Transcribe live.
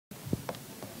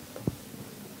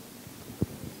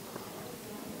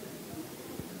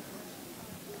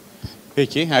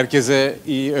Peki, herkese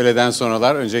iyi öğleden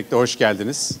sonralar. Öncelikle hoş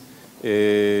geldiniz.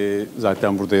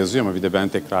 Zaten burada yazıyor ama bir de ben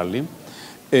tekrarlayayım.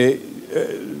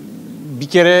 Bir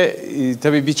kere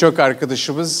tabii birçok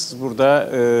arkadaşımız burada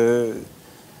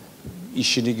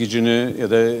işini gücünü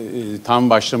ya da tam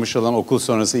başlamış olan okul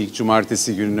sonrası ilk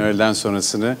cumartesi gününün öğleden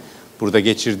sonrasını burada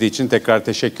geçirdiği için tekrar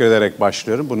teşekkür ederek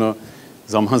başlıyorum. Bunu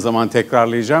zaman zaman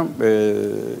tekrarlayacağım.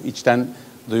 İçten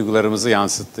duygularımızı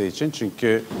yansıttığı için.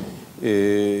 Çünkü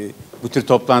bu tür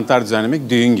toplantılar düzenlemek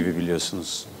düğün gibi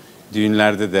biliyorsunuz.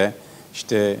 Düğünlerde de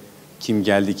işte kim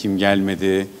geldi, kim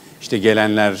gelmedi, işte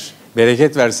gelenler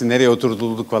bereket versin nereye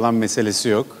oturtulduk falan meselesi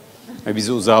yok.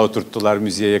 Bizi uzağa oturttular,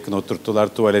 müziğe yakın oturttular,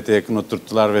 tuvalete yakın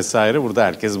oturttular vesaire. Burada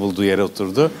herkes bulduğu yere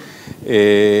oturdu.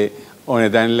 O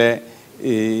nedenle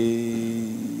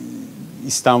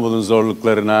İstanbul'un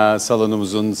zorluklarına,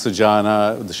 salonumuzun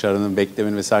sıcağına, dışarının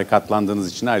beklemenin vesaire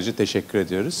katlandığınız için ayrıca teşekkür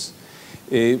ediyoruz.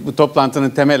 Bu toplantının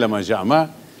temel amacı ama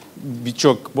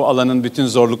birçok bu alanın bütün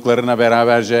zorluklarına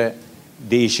beraberce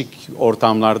değişik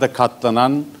ortamlarda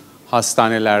katlanan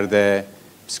hastanelerde,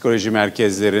 psikoloji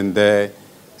merkezlerinde,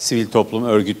 sivil toplum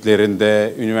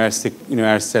örgütlerinde,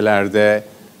 üniversitelerde,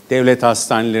 devlet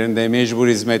hastanelerinde, mecbur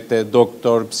hizmette,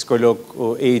 doktor, psikolog,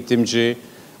 eğitimci,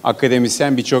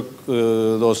 akademisyen birçok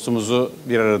dostumuzu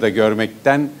bir arada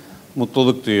görmekten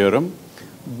mutluluk duyuyorum.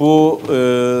 Bu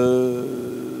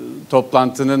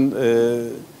toplantının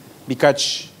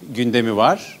birkaç gündemi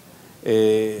var.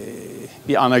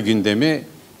 Bir ana gündemi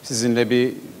sizinle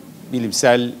bir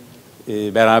bilimsel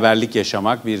beraberlik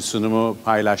yaşamak, bir sunumu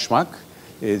paylaşmak,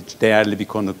 değerli bir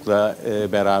konukla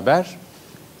beraber.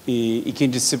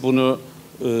 İkincisi bunu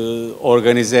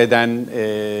organize eden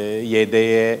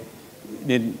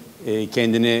YDY'nin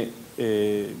kendini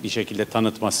bir şekilde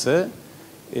tanıtması.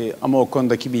 Ama o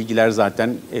konudaki bilgiler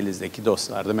zaten elinizdeki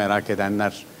dosyalarda, merak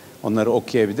edenler onları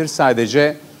okuyabilir.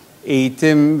 Sadece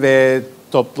eğitim ve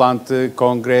toplantı,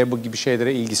 kongre bu gibi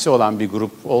şeylere ilgisi olan bir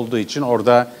grup olduğu için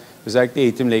orada özellikle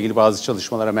eğitimle ilgili bazı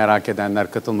çalışmalara merak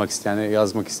edenler, katılmak isteyenler,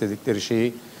 yazmak istedikleri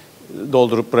şeyi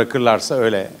doldurup bırakırlarsa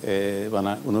öyle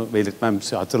bana bunu belirtmem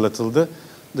hatırlatıldı.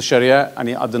 Dışarıya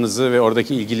hani adınızı ve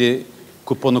oradaki ilgili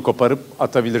kuponu koparıp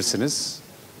atabilirsiniz.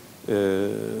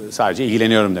 Sadece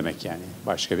ilgileniyorum demek yani.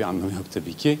 Başka bir anlamı yok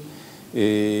tabii ki.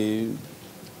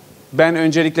 Ben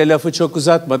öncelikle lafı çok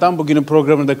uzatmadan bugünün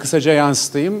programını da kısaca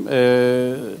yansıtayım.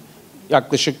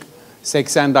 Yaklaşık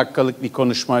 80 dakikalık bir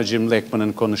konuşma, Jim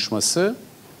Leckman'ın konuşması.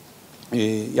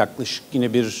 Yaklaşık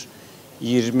yine bir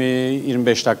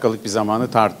 20-25 dakikalık bir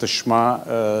zamanı tartışma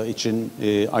için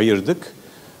ayırdık.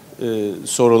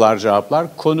 Sorular,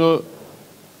 cevaplar. Konu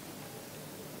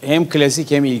hem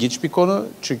klasik hem ilginç bir konu.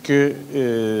 Çünkü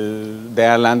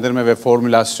değerlendirme ve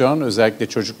formülasyon özellikle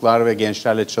çocuklar ve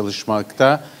gençlerle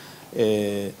çalışmakta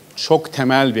çok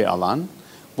temel bir alan.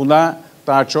 Buna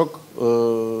daha çok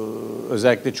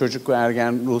özellikle çocuk ve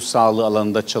ergen ruh sağlığı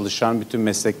alanında çalışan bütün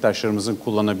meslektaşlarımızın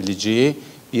kullanabileceği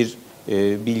bir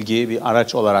bilgi, bir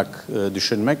araç olarak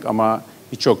düşünmek ama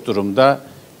birçok durumda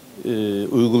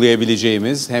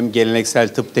uygulayabileceğimiz hem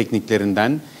geleneksel tıp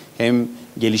tekniklerinden hem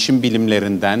gelişim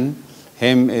bilimlerinden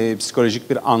hem psikolojik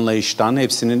bir anlayıştan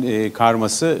hepsinin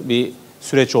karması bir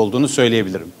süreç olduğunu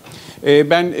söyleyebilirim.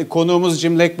 Ben konuğumuz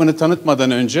Jim Leckman'ı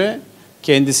tanıtmadan önce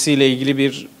kendisiyle ilgili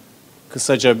bir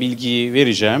kısaca bilgiyi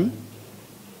vereceğim.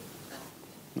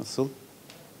 Nasıl?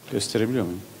 Gösterebiliyor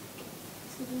muyum?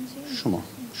 Şu mu?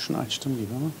 Şunu açtım gibi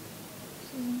ama.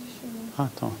 Ha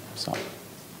tamam, sağ ol.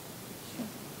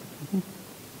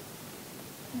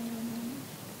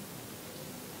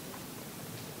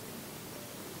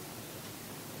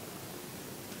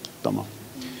 Tamam.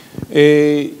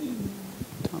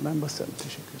 Tamam ben basarım.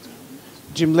 Teşekkür ederim.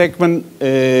 Jim Leckman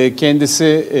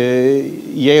kendisi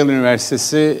Yale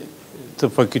Üniversitesi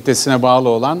Tıp Fakültesine bağlı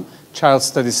olan Child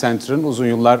Study Center'ın uzun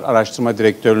yıllar araştırma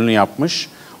direktörlüğünü yapmış.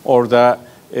 Orada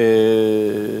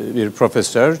bir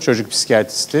profesör, çocuk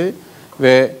psikiyatristi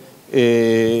ve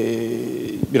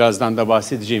birazdan da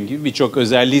bahsedeceğim gibi birçok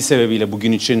özelliği sebebiyle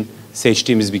bugün için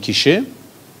seçtiğimiz bir kişi.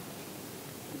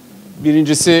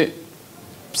 Birincisi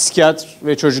psikiyatr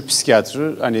ve çocuk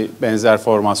psikiyatri, hani benzer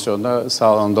formasyonda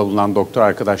sağlamda bulunan doktor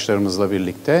arkadaşlarımızla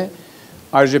birlikte.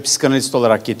 Ayrıca psikanalist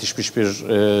olarak yetişmiş bir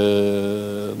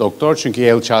doktor. Çünkü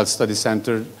Yale Child Study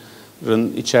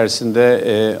Center'ın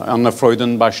içerisinde Anna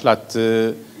Freud'un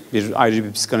başlattığı ayrıca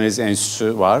bir psikanaliz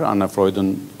enstitüsü var. Anna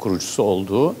Freud'un kurucusu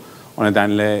olduğu. O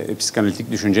nedenle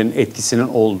psikanalitik düşüncenin etkisinin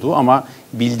olduğu ama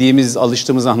bildiğimiz,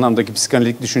 alıştığımız anlamdaki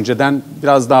psikanalitik düşünceden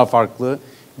biraz daha farklı,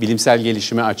 bilimsel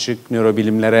gelişime açık,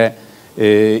 nörobilimlere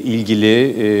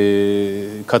ilgili,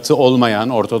 katı olmayan,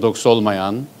 ortodoks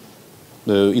olmayan,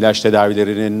 ilaç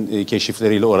tedavilerinin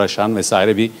keşifleriyle uğraşan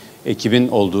vesaire bir ekibin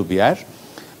olduğu bir yer.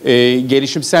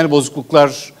 Gelişimsel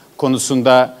bozukluklar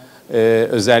konusunda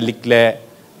özellikle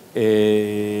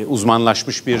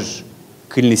uzmanlaşmış bir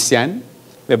klinisyen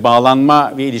ve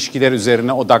bağlanma ve ilişkiler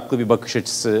üzerine odaklı bir bakış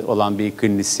açısı olan bir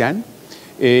klinisyen.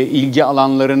 İlgi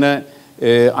alanlarını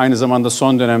aynı zamanda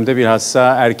son dönemde bilhassa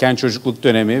erken çocukluk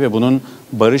dönemi ve bunun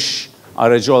barış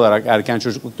aracı olarak erken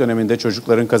çocukluk döneminde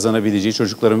çocukların kazanabileceği,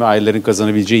 çocukların ve ailelerin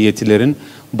kazanabileceği yetilerin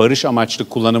barış amaçlı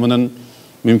kullanımının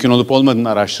mümkün olup olmadığının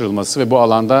araştırılması ve bu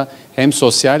alanda hem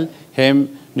sosyal hem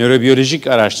nörobiyolojik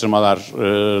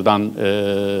araştırmalardan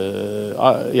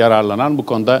yararlanan, bu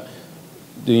konuda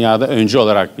dünyada öncü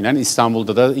olarak bilinen,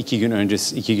 İstanbul'da da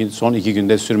son iki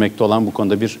günde sürmekte olan bu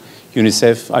konuda bir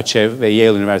UNICEF, AÇEV ve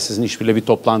Yale Üniversitesi'nin işbirliği bir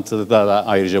toplantıda da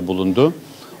ayrıca bulundu.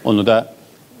 Onu da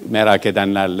merak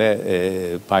edenlerle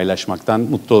paylaşmaktan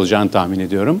mutlu olacağını tahmin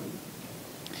ediyorum.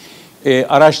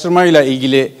 Araştırmayla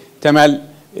ilgili temel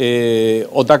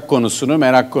odak konusunu,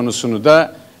 merak konusunu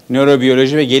da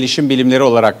nörobiyoloji ve gelişim bilimleri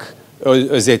olarak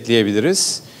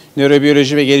özetleyebiliriz.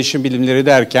 Nörobiyoloji ve gelişim bilimleri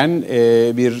derken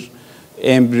bir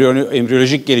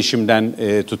embriyolojik gelişimden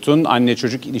tutun, anne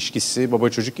çocuk ilişkisi, baba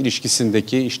çocuk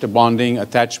ilişkisindeki işte bonding,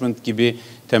 attachment gibi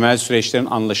temel süreçlerin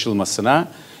anlaşılmasına,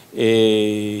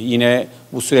 yine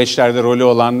bu süreçlerde rolü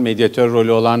olan, medyatör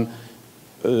rolü olan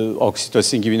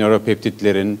oksitosin gibi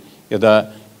nöropeptitlerin ya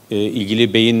da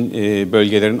ilgili beyin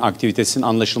bölgelerin aktivitesinin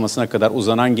anlaşılmasına kadar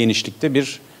uzanan genişlikte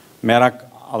bir merak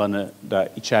alanı da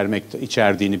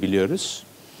içerdiğini biliyoruz.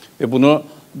 Ve bunu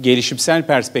gelişimsel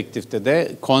perspektifte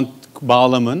de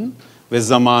bağlamın ve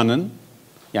zamanın,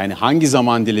 yani hangi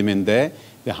zaman diliminde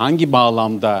ve hangi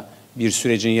bağlamda bir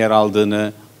sürecin yer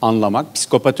aldığını anlamak,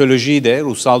 psikopatolojiyi de,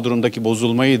 ruhsal durumdaki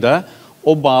bozulmayı da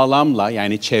o bağlamla,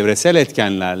 yani çevresel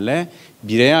etkenlerle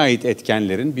bireye ait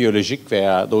etkenlerin, biyolojik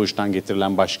veya doğuştan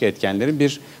getirilen başka etkenlerin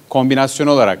bir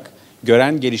kombinasyonu olarak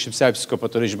gören gelişimsel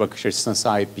psikopatoloji bakış açısına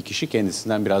sahip bir kişi.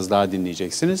 Kendisinden biraz daha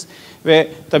dinleyeceksiniz. Ve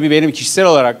tabii benim kişisel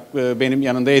olarak, benim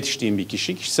yanında yetiştiğim bir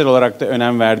kişi, kişisel olarak da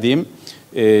önem verdiğim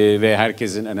ve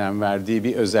herkesin önem verdiği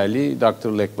bir özelliği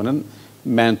Dr. Leckman'ın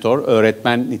mentor,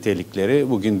 öğretmen nitelikleri.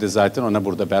 Bugün de zaten ona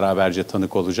burada beraberce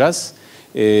tanık olacağız.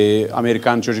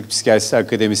 Amerikan Çocuk Psikiyatrisi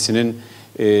Akademisi'nin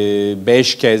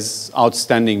 5 kez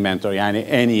outstanding mentor, yani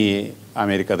en iyi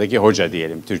Amerika'daki hoca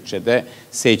diyelim Türkçe'de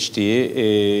seçtiği,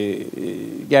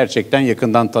 gerçekten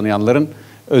yakından tanıyanların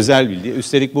özel bildiği.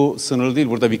 Üstelik bu sınırlı değil.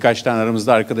 Burada birkaç tane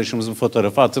aramızda arkadaşımızın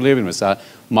fotoğrafı hatırlayabilir. Mesela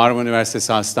Marmara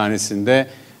Üniversitesi Hastanesi'nde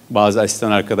bazı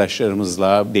asistan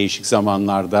arkadaşlarımızla değişik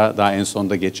zamanlarda, daha en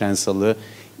sonda geçen salı,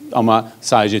 ama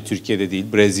sadece Türkiye'de değil,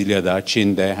 Brezilya'da,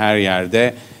 Çin'de, her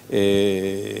yerde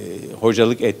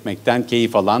hocalık etmekten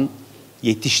keyif alan,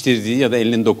 yetiştirdiği ya da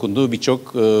elinin dokunduğu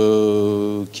birçok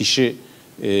kişi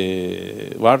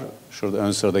var. Şurada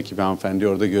ön sıradaki bir hanımefendi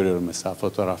orada görüyorum mesela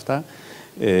fotoğrafta.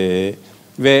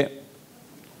 Ve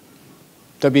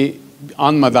tabii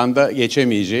anmadan da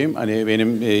geçemeyeceğim. Hani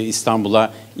benim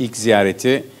İstanbul'a ilk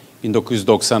ziyareti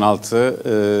 1996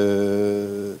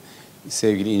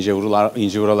 sevgili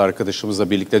İnce Vural arkadaşımızla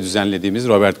birlikte düzenlediğimiz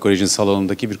Robert Kolej'in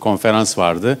salonundaki bir konferans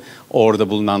vardı. Orada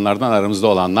bulunanlardan aramızda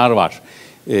olanlar var.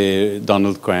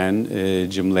 Donald Cohen,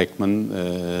 Jim Leckman,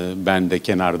 ben de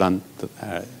kenardan,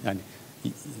 yani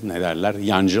ne derler,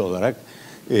 yancı olarak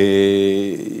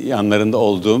yanlarında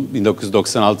olduğum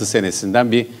 1996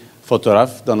 senesinden bir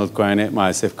fotoğraf. Donald Cohen'i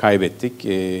maalesef kaybettik,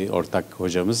 ortak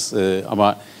hocamız,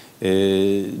 ama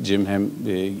Jim hem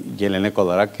gelenek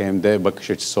olarak hem de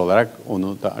bakış açısı olarak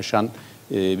onu da aşan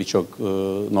birçok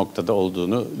noktada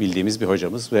olduğunu bildiğimiz bir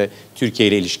hocamız ve Türkiye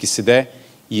ile ilişkisi de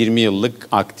 20 yıllık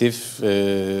aktif,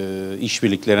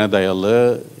 işbirliklerine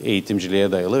dayalı,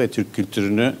 eğitimciliğe dayalı ve Türk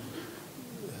kültürünü,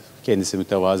 kendisi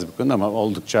mütevazı bir konu ama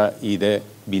oldukça iyi de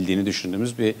bildiğini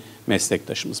düşündüğümüz bir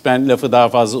meslektaşımız. Ben lafı daha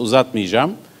fazla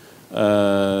uzatmayacağım.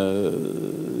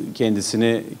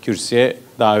 Kendisini kürsüye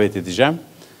davet edeceğim.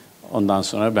 Ondan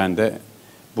sonra ben de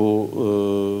bu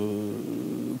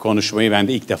konuşmayı ben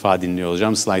de ilk defa dinliyor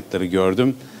olacağım. Slaytları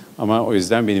gördüm ama o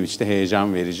yüzden benim için de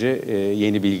heyecan verici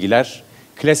yeni bilgiler.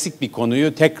 Klasik bir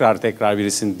konuyu tekrar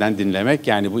birisinden dinlemek,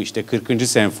 yani bu işte 40.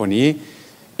 senfoniyi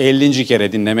 50.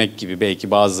 kere dinlemek gibi,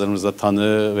 belki bazılarımızda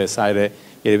tanı vesaire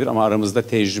gelebilir ama aramızda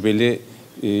tecrübeli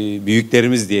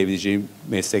büyüklerimiz diyebileceğim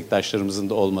meslektaşlarımızın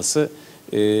da olması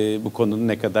bu konunun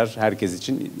ne kadar herkes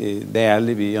için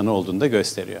değerli bir yanı olduğunu da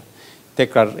gösteriyor.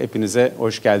 Tekrar hepinize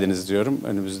hoş geldiniz diyorum.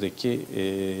 Önümüzdeki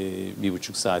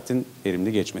 1,5 saatin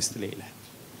verimli geçmesi dileğiyle.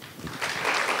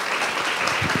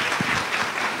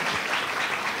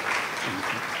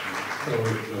 So it's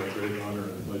a great honor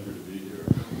and pleasure to be here.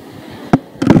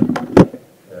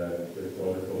 And it's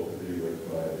wonderful to be with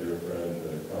my dear friend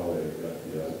and colleague,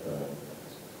 Dr.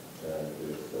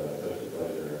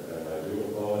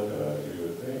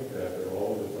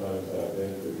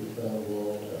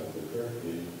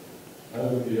 I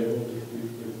would be able to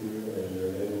speak with you in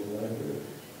your native language,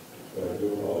 so I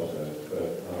do apologize.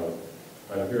 But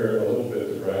I'm here a little bit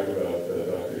to brag about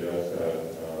Dr. Yaskan,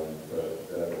 but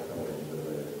that will come a little bit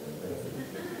later.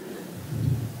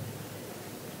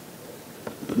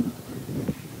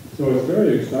 So it's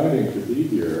very exciting to be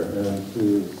here and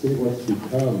to see what's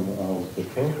become of the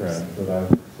program that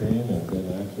I've seen and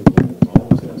been actively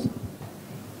involved in.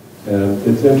 And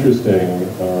it's interesting,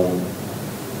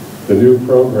 the new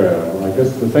program, I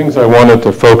guess the things I wanted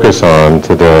to focus on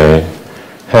today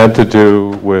had to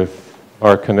do with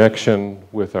our connection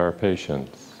with our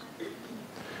patients.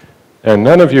 And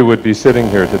none of you would be sitting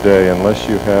here today unless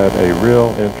you had a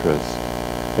real interest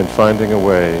in finding a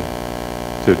way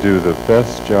to do the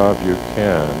best job you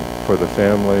can for the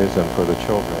families and for the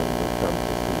children that come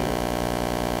to see you.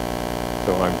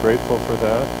 So I'm grateful for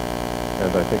that,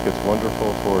 and I think it's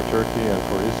wonderful for Turkey and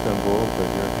for Istanbul that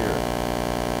you're here.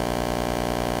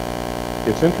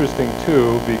 It's interesting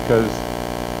too because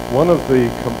one of the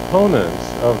components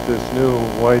of this new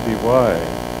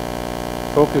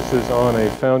YDY focuses on a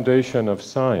foundation of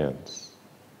science.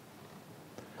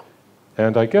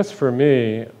 And I guess for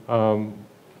me,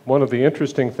 one of the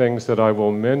interesting things that I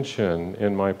will mention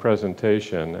in my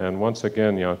presentation, and once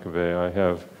again, Yankove, I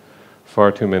have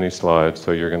far too many slides,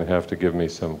 so you're going to have to give me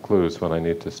some clues when I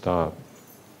need to stop.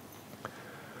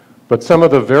 But some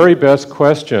of the very best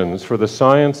questions for the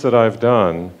science that I've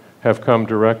done have come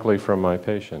directly from my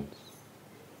patients.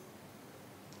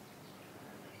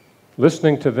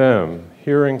 Listening to them,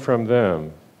 hearing from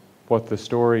them what the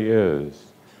story is,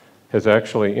 has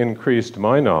actually increased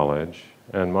my knowledge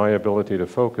and my ability to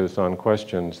focus on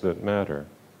questions that matter.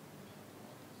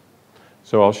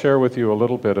 So I'll share with you a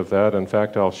little bit of that. In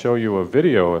fact, I'll show you a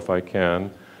video, if I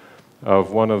can,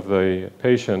 of one of the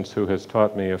patients who has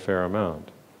taught me a fair amount.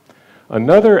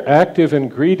 Another active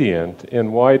ingredient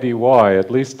in YDY,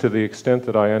 at least to the extent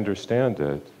that I understand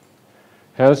it,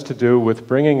 has to do with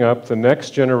bringing up the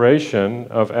next generation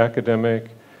of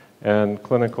academic and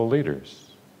clinical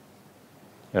leaders.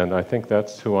 And I think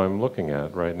that's who I'm looking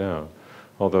at right now,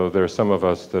 although there are some of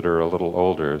us that are a little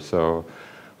older. So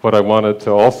what I wanted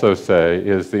to also say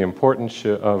is the importance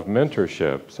of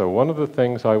mentorship. So one of the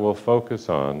things I will focus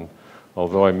on,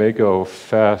 although I may go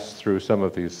fast through some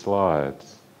of these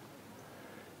slides,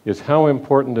 is how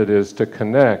important it is to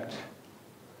connect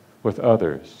with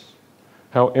others,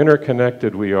 how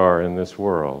interconnected we are in this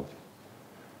world,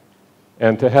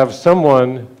 and to have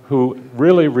someone who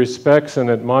really respects and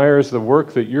admires the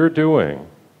work that you're doing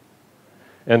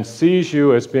and sees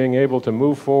you as being able to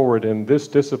move forward in this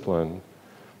discipline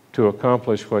to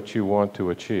accomplish what you want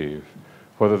to achieve,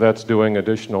 whether that's doing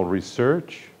additional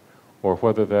research or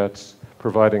whether that's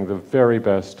providing the very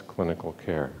best clinical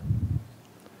care.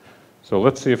 So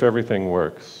let's see if everything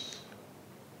works.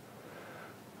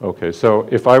 Okay, so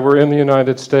if I were in the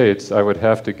United States, I would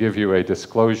have to give you a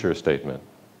disclosure statement.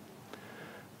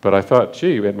 But I thought,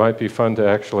 gee, it might be fun to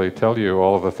actually tell you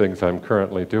all of the things I'm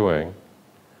currently doing.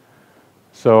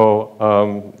 So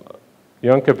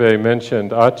Yankove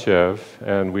mentioned Achev,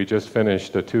 and we just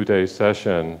finished a 2-day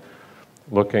session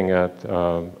looking at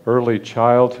early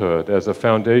childhood as a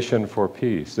foundation for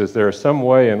peace. Is there some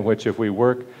way in which if we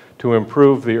work to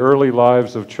improve the early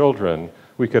lives of children,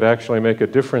 we could actually make a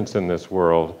difference in this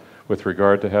world with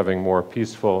regard to having more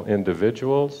peaceful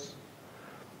individuals,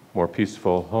 more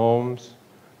peaceful homes,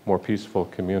 more peaceful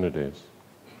communities?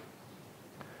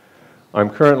 I'm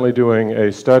currently doing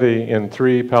a study in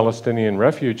 3 Palestinian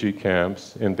refugee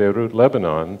camps in Beirut,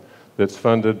 Lebanon, that's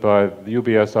funded by the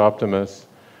UBS Optimus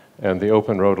and the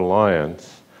Open Road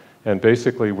Alliance. And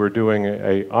basically we're doing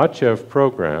a Achev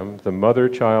program, the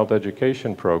Mother-Child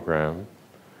Education Program,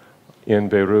 in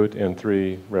Beirut in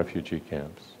 3 refugee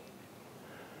camps.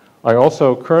 I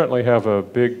also currently have a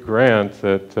big grant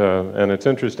that, and it's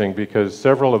interesting because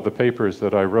several of the papers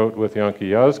that I wrote with Yanki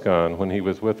Yazgan when he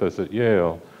was with us at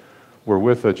Yale were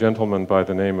with a gentleman by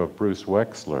the name of Bruce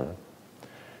Wexler.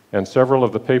 And several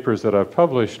of the papers that I've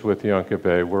published with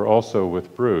Yankove were also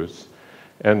with Bruce.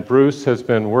 And Bruce has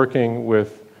been working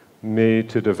with me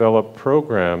to develop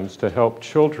programs to help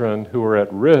children who are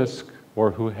at risk or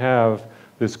who have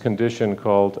this condition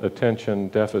called attention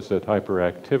deficit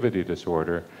hyperactivity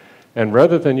disorder. And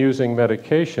rather than using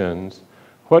medications,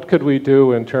 what could we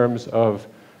do in terms of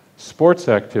sports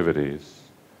activities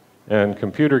and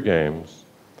computer games?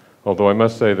 Although I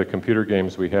must say the computer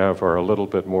games we have are a little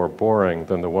bit more boring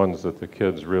than the ones that the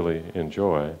kids really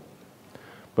enjoy.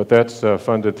 But that's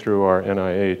funded through our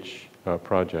NIH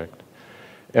project.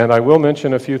 And I will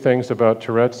mention a few things about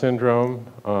Tourette syndrome.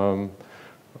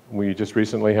 We just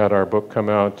recently had our book come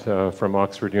out from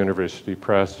Oxford University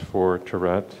Press for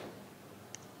Tourette.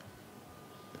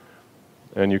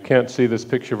 And you can't see this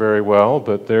picture very well,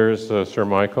 but there's Sir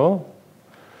Michael.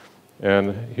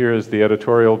 And here is the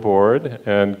editorial board.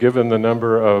 And given the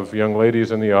number of young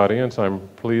ladies in the audience, I'm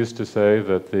pleased to say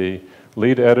that the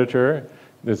lead editor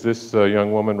is this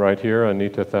young woman right here,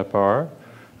 Anita Thapar.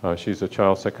 She's a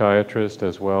child psychiatrist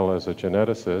as well as a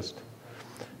geneticist.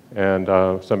 And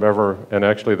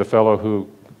actually the fellow who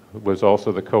was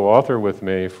also the co-author with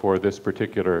me for this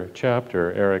particular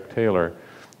chapter, Eric Taylor,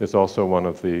 is also one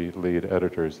of the lead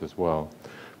editors as well.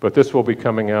 But this will be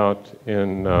coming out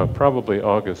in probably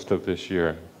August of this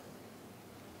year.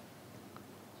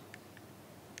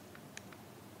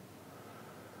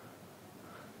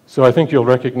 So I think you'll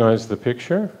recognize the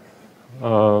picture.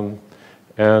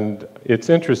 And it's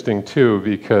interesting too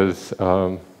because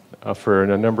for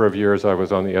a number of years I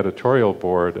was on the editorial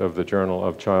board of the Journal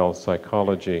of Child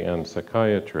Psychology and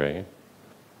Psychiatry.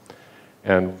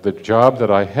 And the job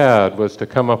that I had was to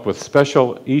come up with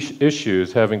special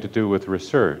issues having to do with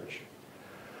research.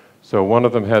 So one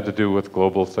of them had to do with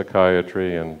global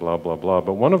psychiatry and blah, blah, blah.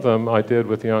 But one of them I did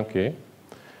with Yankee.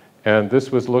 And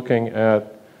this was looking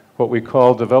at what we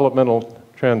call developmental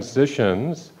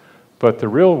transitions, but the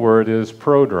real word is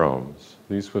prodromes.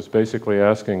 These was basically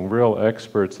asking real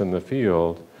experts in the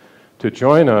field to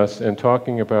join us in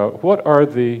talking about what are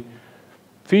the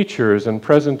features and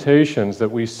presentations that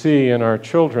we see in our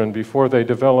children before they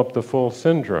develop the full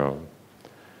syndrome,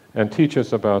 and teach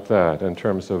us about that in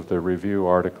terms of the review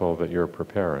article that you're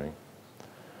preparing.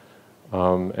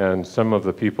 And some of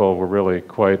the people were really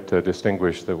quite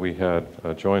distinguished that we had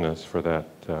join us for that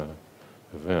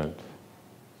event.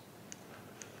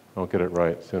 I'll get it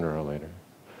right sooner or later.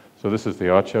 So this is the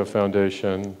Acho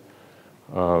Foundation.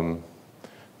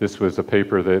 This was a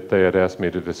paper that they had asked me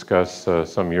to discuss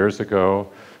some years ago,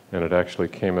 and it actually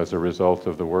came as a result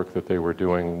of the work that they were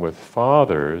doing with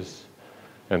fathers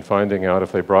and finding out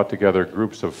if they brought together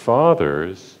groups of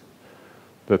fathers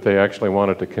that they actually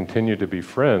wanted to continue to be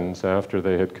friends after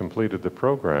they had completed the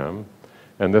program.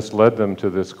 And this led them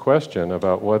to this question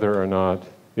about whether or not,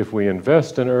 if we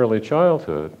invest in early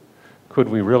childhood, could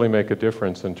we really make a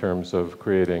difference in terms of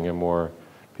creating a more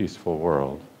peaceful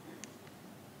world?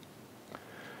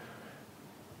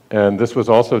 And this was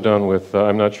also done with,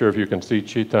 I'm not sure if you can see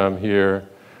Chitam here,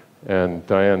 and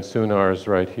Diane Sunar's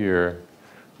right here,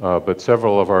 but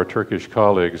several of our Turkish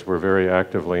colleagues were very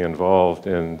actively involved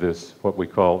in this, what we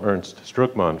call Ernst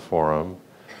Struckmann Forum.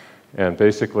 And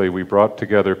basically we brought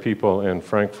together people in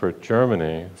Frankfurt,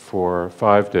 Germany for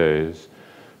 5 days.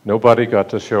 Nobody got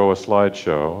to show a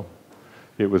slideshow.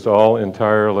 It was all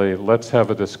entirely, let's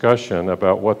have a discussion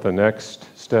about what the next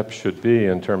step should be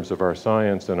in terms of our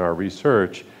science and our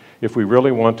research if we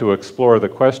really want to explore the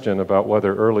question about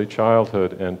whether early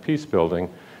childhood and peace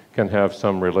building can have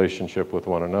some relationship with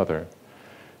one another.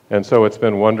 And so it's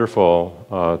been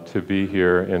wonderful to be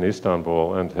here in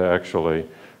Istanbul and to actually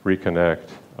reconnect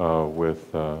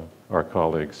with our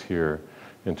colleagues here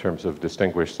in terms of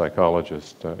distinguished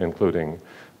psychologists, including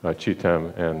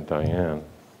Chitam and Diane.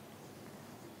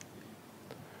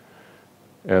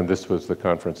 And this was the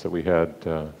conference that we had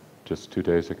just 2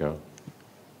 days ago.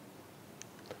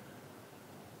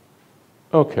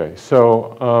 Okay,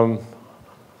 so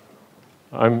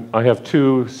I have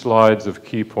 2 slides of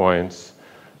key points,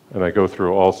 and I go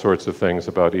through all sorts of things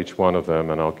about each one of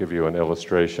them, and I'll give you an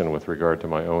illustration with regard to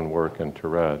my own work in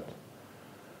Tourette.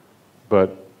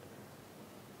 But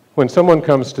when someone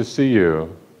comes to see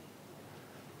you,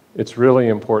 it's really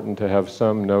important to have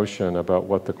some notion about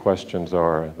what the questions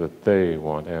are that they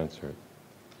want answered.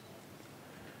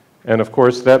 And of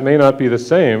course, that may not be the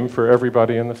same for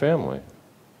everybody in the family.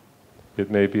 It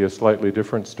may be a slightly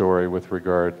different story with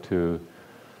regard to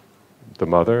the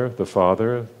mother, the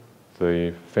father,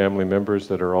 the family members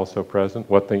that are also present,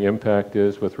 what the impact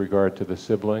is with regard to the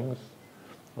siblings.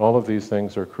 All of these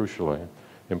things are crucially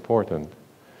important.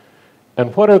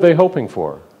 And what are they hoping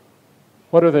for?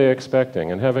 What are they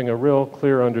expecting? And having a real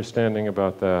clear understanding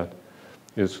about that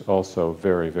is also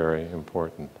very, very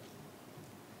important.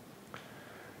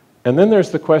 And then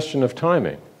there's the question of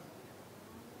timing.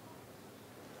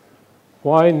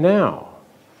 Why now?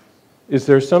 Is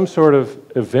there some sort of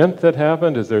event that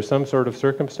happened? Is there some sort of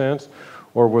circumstance?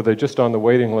 Or were they just on the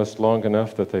waiting list long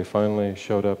enough that they finally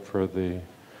showed up for the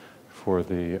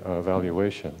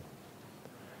evaluation?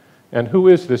 And who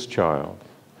is this child?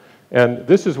 And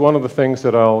this is one of the things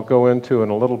that I'll go into in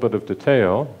a little bit of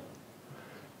detail.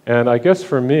 And I guess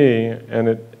for me,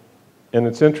 and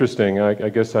it's interesting, I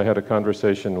guess I had a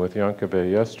conversation with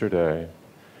Yankave yesterday,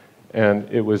 and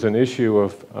it was an issue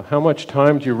of how much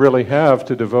time do you really have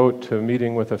to devote to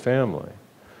meeting with a family?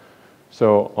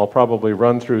 So I'll probably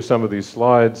run through some of these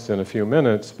slides in a few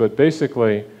minutes, but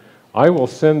basically I will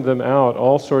send them out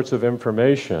all sorts of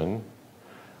information.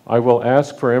 I will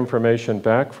ask for information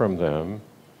back from them,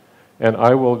 and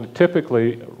I will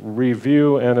typically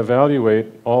review and evaluate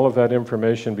all of that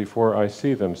information before I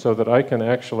see them so that I can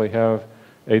actually have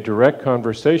a direct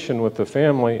conversation with the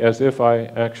family as if I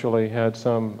actually had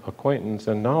some acquaintance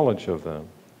and knowledge of them.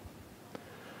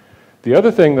 The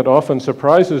other thing that often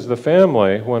surprises the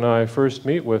family when I first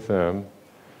meet with them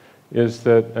is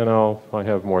that, and I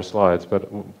have more slides,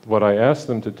 but what I ask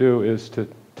them to do is to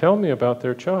tell me about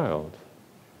their child.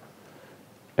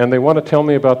 And they want to tell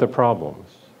me about the problems.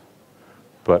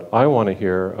 But I want to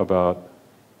hear about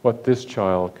what this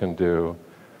child can do,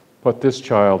 what this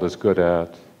child is good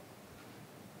at,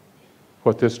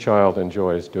 what this child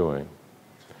enjoys doing.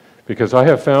 Because I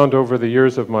have found over the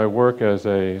years of my work as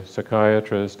a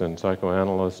psychiatrist and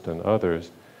psychoanalyst and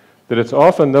others, that it's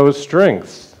often those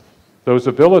strengths, those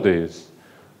abilities,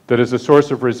 that is a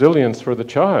source of resilience for the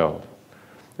child.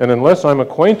 And unless I'm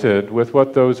acquainted with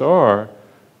what those are,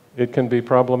 it can be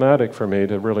problematic for me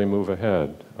to really move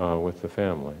ahead with the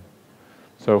family.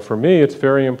 So for me, it's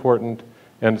very important,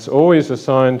 and it's always a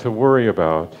sign to worry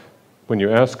about when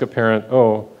you ask a parent,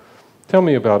 oh, tell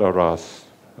me about Aras.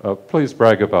 Please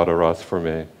brag about Aras for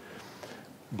me.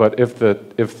 But if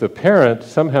the parent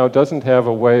somehow doesn't have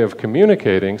a way of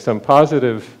communicating some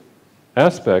positive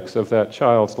aspects of that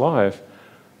child's life,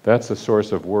 that's a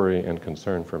source of worry and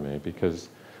concern for me.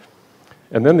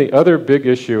 And then the other big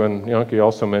issue, and Yankee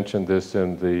also mentioned this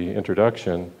in the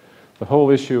introduction, the whole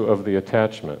issue of the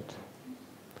attachment.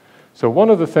 So one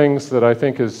of the things that I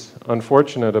think is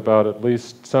unfortunate about at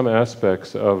least some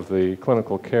aspects of the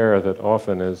clinical care that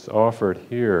often is offered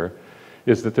here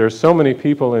is that there's so many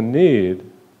people in need,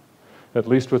 at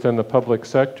least within the public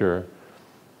sector,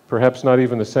 perhaps not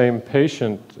even the same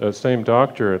patient, same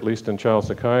doctor, at least in child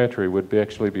psychiatry, would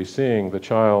actually be seeing the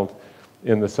child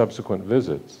in the subsequent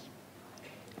visits.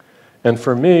 And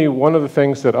for me, one of the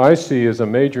things that I see as a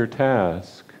major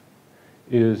task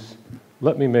is,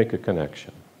 let me make a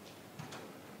connection.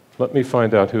 Let me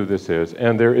find out who this is.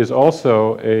 And there is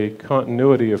also a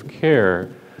continuity of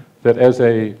care that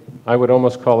I would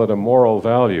almost call it a moral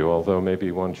value, although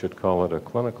maybe one should call it a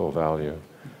clinical value.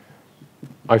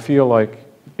 I feel like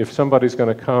if somebody's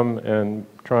going to come and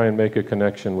try and make a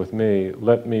connection with me,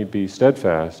 let me be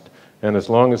steadfast, and as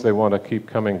long as they want to keep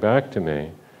coming back to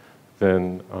me,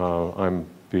 then I'm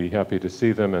be happy to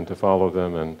see them and to follow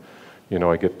them, and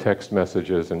I get text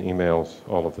messages and emails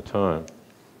all of the time.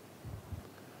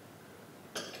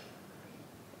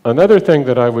 Another thing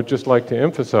that I would just like to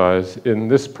emphasize, and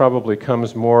this probably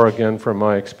comes more again from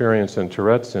my experience in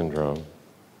Tourette syndrome,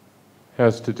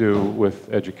 has to do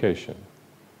with education.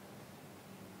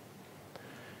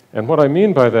 And what I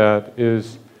mean by that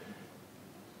is,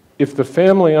 if the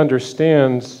family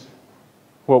understands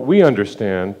what we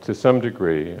understand to some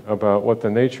degree about what the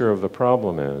nature of the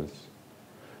problem is,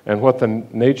 and what the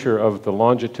nature of the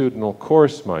longitudinal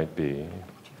course might be,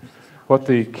 what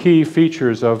the key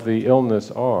features of the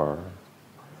illness are,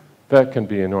 that can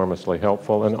be enormously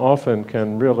helpful and often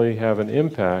can really have an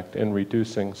impact in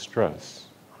reducing stress.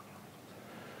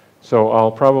 So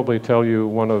I'll probably tell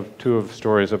you two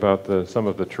stories about some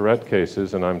of the Tourette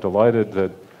cases, and I'm delighted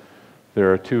that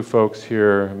there are two folks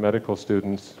here, medical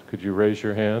students, could you raise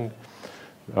your hand,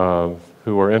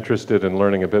 who are interested in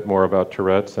learning a bit more about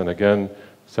Tourette's, and again,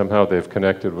 somehow they've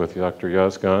connected with Dr.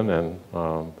 Yazgan,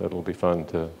 and it'll be fun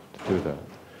to do that.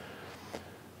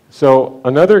 So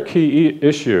another key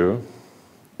issue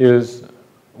is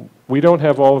we don't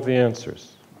have all of the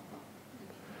answers.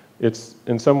 It's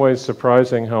in some ways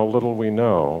surprising how little we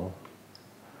know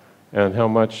and how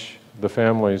much the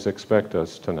families expect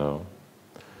us to know.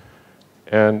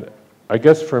 And I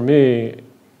guess for me,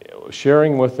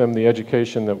 sharing with them the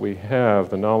education that we have,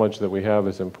 the knowledge that we have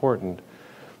is important.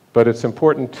 But it's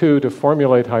important, too, to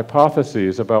formulate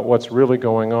hypotheses about what's really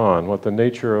going on, what the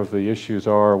nature of the issues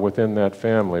are within that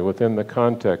family, within the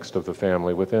context of the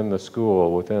family, within the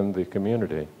school, within the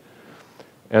community.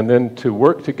 And then to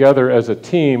work together as a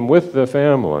team with the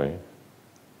family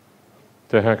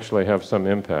to actually have some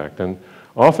impact. And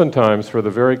oftentimes, for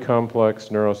the very complex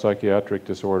neuropsychiatric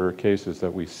disorder cases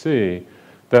that we see,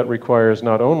 that requires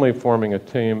not only forming a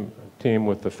team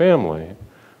with the family,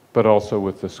 but also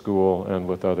with the school and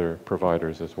with other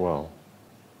providers as well.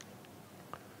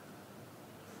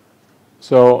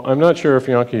 So I'm not sure if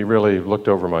Yankee really looked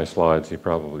over my slides. He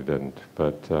probably didn't,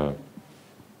 but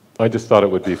I just thought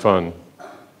it would be fun.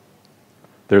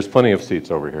 There's plenty of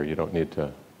seats over here. You don't need to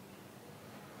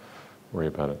worry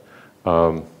about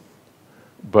it.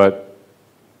 But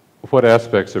what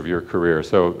aspects of your career?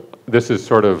 So this is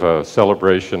sort of a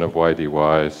celebration of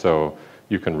YDY, so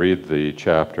you can read the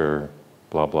chapter,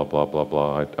 blah, blah, blah, blah,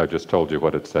 blah. I just told you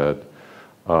what it said.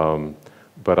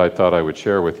 But I thought I would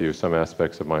share with you some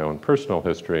aspects of my own personal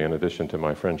history in addition to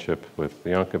my friendship with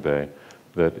Bianca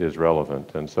that is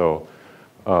relevant. And so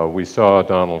we saw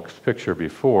Donald's picture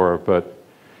before, but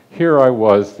here I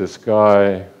was, this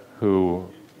guy who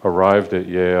arrived at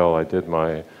Yale. I did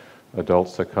my adult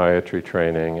psychiatry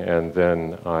training, and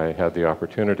then I had the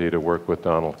opportunity to work with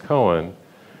Donald Cohen.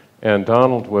 And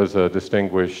Donald was a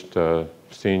distinguished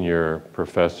senior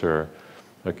professor,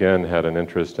 again had an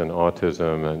interest in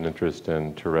autism, an interest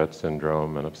in Tourette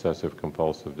syndrome and obsessive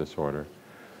compulsive disorder.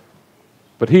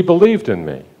 But he believed in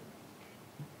me.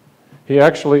 He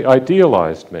actually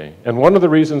idealized me. And one of the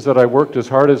reasons that I worked as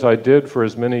hard as I did for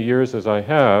as many years as I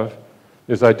have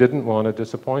is I didn't want to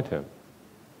disappoint him.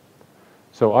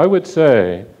 So I would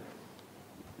say,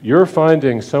 you're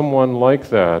finding someone like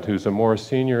that who's a more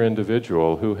senior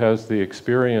individual who has the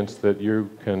experience that you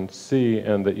can see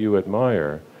and that you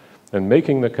admire, and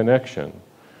making the connection.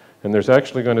 And there's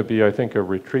actually going to be, I think, a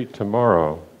retreat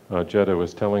tomorrow. Jetta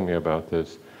was telling me about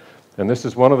this. And this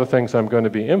is one of the things I'm going to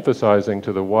be emphasizing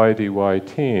to the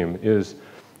YDY team is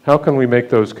how can we make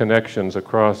those connections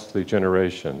across the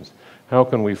generations? How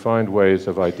can we find ways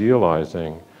of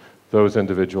idealizing those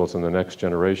individuals in the next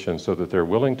generation so that they're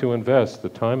willing to invest the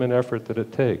time and effort that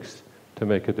it takes to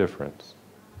make a difference?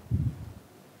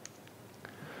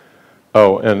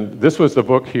 Oh, and this was the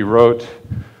book he wrote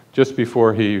just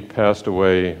before he passed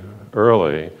away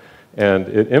early, and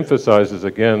it emphasizes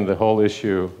again the whole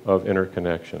issue of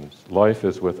interconnections. Life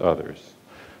is with others.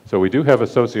 So we do have a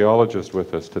sociologist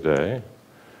with us today,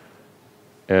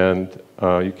 and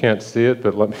you can't see it,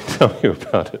 but let me tell you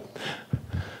about it.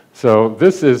 So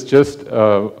this is just,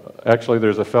 actually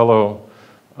there's a fellow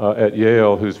at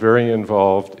Yale who's very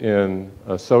involved in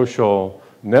social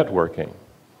networking.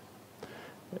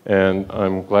 And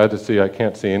I'm glad to see, I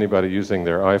can't see anybody using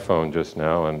their iPhone just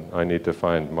now, and I need to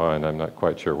find mine. I'm not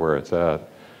quite sure where it's at.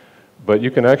 But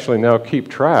you can actually now keep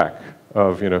track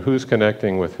of, who's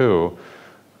connecting with who.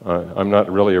 I'm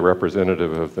not really a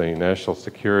representative of the National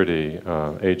Security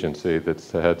Agency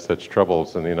that's had such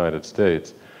troubles in the United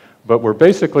States. But we're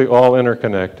basically all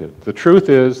interconnected. The truth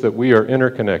is that we are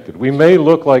interconnected. We may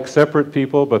look like separate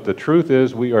people, but the truth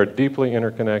is we are deeply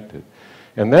interconnected.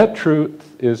 And that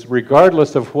truth is,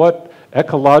 regardless of what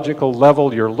ecological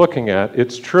level you're looking at,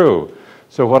 it's true.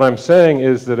 So what I'm saying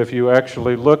is that if you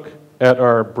actually look at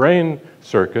our brain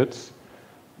circuits,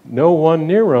 no one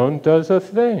neuron does a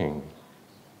thing.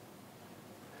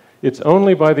 It's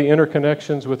only by the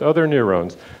interconnections with other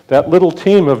neurons. That little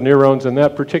team of neurons in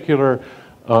that particular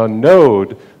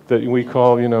node that we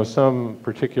call, some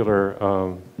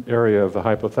particular area of the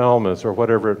hypothalamus or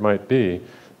whatever it might be,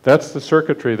 that's the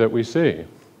circuitry that we see.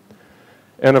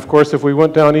 And of course, if we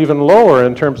went down even lower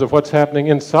in terms of what's happening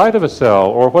inside of a cell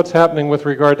or what's happening with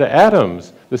regard to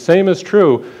atoms, the same is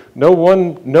true. No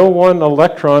one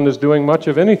electron is doing much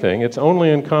of anything. It's only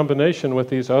in combination with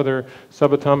these other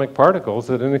subatomic particles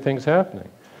that anything's happening.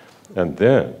 And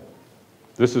then,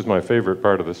 this is my favorite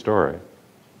part of the story.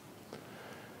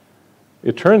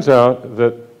 It turns out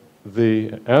that the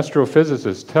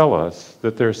astrophysicists tell us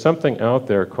that there's something out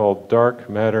there called dark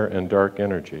matter and dark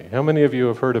energy. How many of you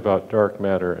have heard about dark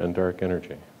matter and dark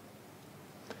energy?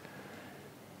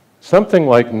 Something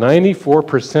like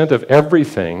 94% of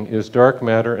everything is dark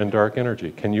matter and dark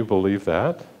energy. Can you believe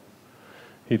that?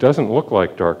 He doesn't look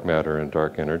like dark matter and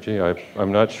dark energy.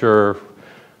 I'm not sure.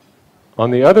 On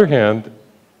the other hand,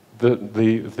 the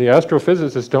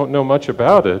astrophysicists don't know much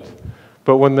about it,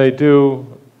 but when they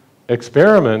do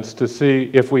experiments to see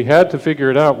if we had to figure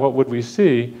it out, what would we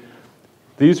see?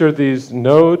 These are these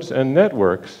nodes and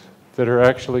networks that are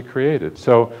actually created.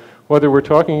 So whether we're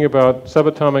talking about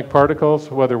subatomic particles,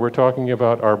 whether we're talking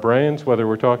about our brains, whether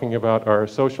we're talking about our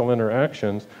social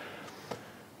interactions,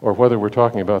 or whether we're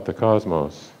talking about the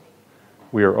cosmos,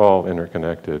 we are all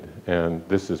interconnected. And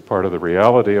this is part of the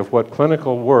reality of what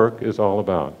clinical work is all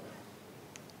about.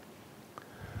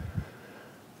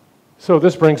 So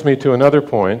this brings me to another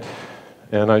point,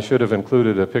 and I should have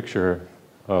included a picture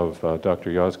of Dr.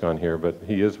 Yazgan here, but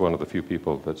he is one of the few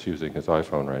people that's using his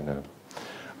iPhone right now.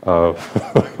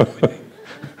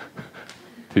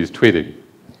 He's tweeting.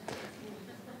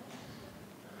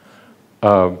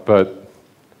 But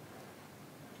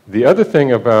the other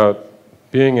thing about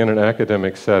being in an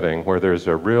academic setting where there's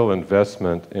a real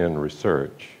investment in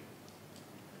research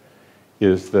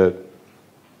is that,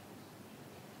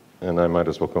 and I might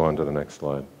as well go on to the next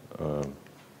slide,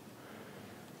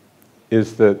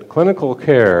 is that clinical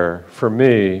care, for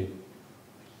me,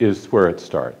 is where it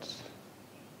starts.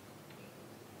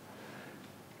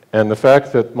 And the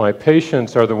fact that my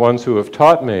patients are the ones who have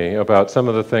taught me about some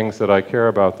of the things that I care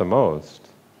about the most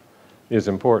is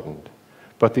important.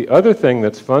 But the other thing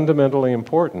that's fundamentally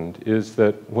important is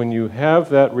that when you have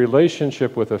that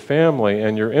relationship with a family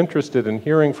and you're interested in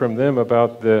hearing from them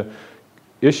about the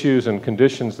issues and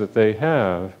conditions that they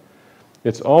have,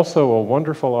 it's also a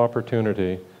wonderful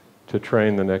opportunity to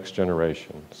train the next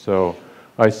generation. So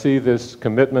I see this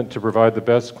commitment to provide the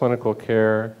best clinical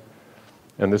care,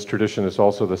 and this tradition is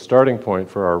also the starting point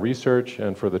for our research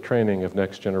and for the training of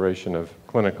next generation of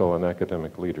clinical and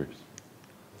academic leaders.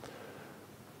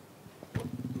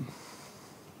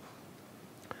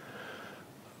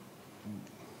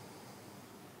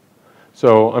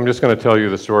 So I'm just going to tell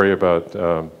you the story about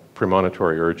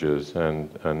premonitory urges,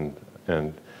 and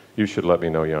you should let me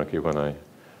know, Yankee, when I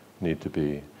need to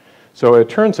be. So it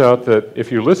turns out that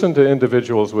if you listen to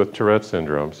individuals with Tourette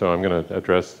syndrome, so I'm going to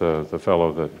address the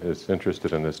fellow that is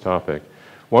interested in this topic,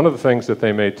 one of the things that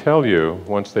they may tell you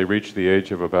once they reach the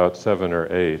age of about 7 or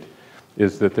 8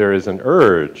 is that there is an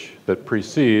urge that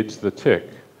precedes the tic.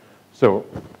 So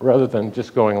rather than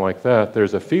just going like that,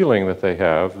 there's a feeling that they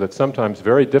have that's sometimes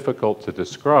very difficult to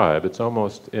describe. It's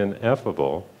almost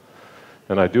ineffable.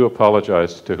 And I do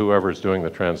apologize to whoever's doing the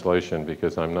translation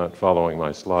because I'm not following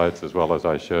my slides as well as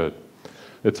I should.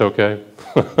 It's okay?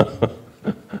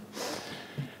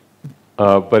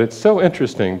 But it's so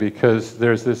interesting because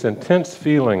there's this intense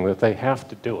feeling that they have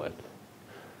to do it.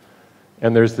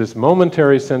 And there's this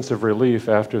momentary sense of relief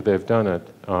after they've done it,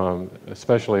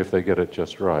 especially if they get it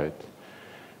just right.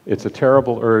 It's a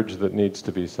terrible urge that needs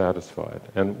to be satisfied.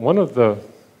 And one of the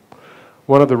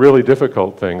really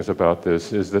difficult things about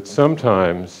this is that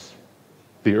sometimes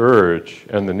the urge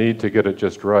and the need to get it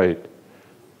just right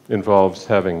involves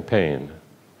having pain.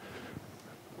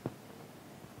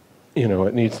 You know,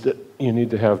 you need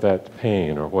to have that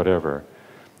pain or whatever.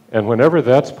 And whenever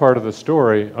that's part of the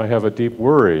story, I have a deep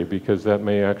worry because that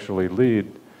may actually lead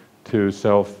to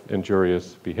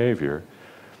self-injurious behavior.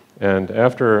 And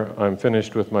after I'm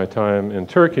finished with my time in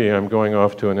Turkey, I'm going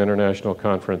off to an international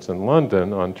conference in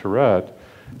London on Tourette,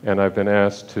 and I've been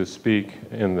asked to speak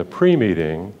in the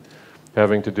pre-meeting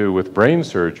having to do with brain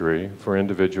surgery for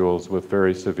individuals with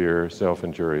very severe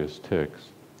self-injurious tics.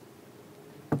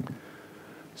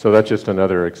 So that's just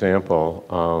another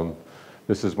example.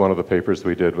 This is one of the papers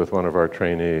we did with one of our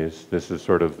trainees. This is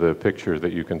sort of the picture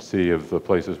that you can see of the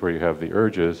places where you have the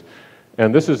urges.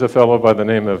 And this is a fellow by the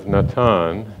name of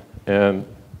Natan, and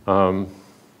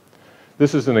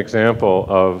this is an example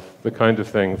of the kind of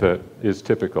thing that is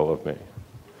typical of me.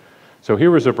 So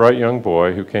here was a bright young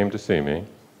boy who came to see me.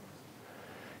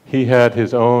 He had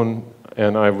his own,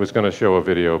 and I was going to show a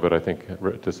video, but I think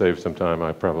to save some time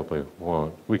I probably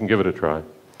won't. We can give it a try.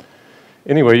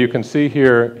 Anyway, you can see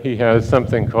here he has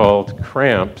something called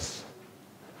cramps,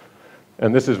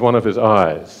 and this is one of his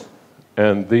eyes,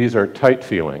 and these are tight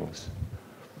feelings.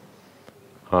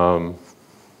 We'll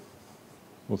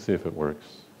see if it works.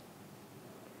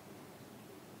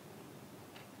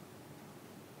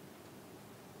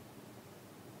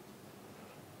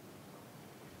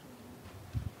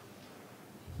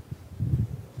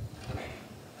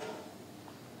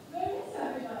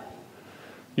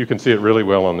 You can see it really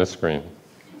well on this screen.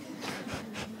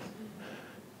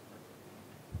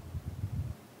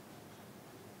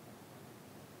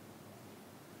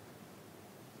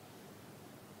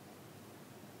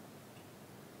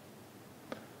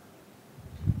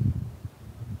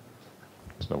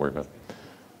 Let's not worry about it.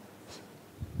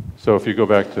 So if you go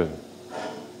back to...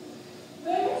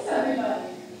 Where is everybody?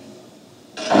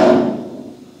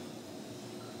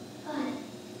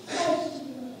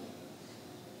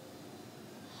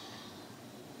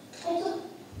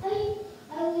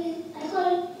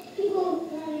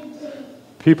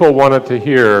 People wanted to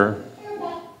hear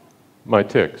my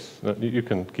tics. You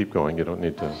can keep going, you don't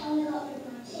need to.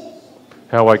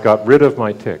 How I got rid of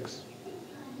my tics.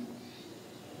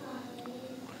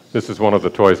 This is one of the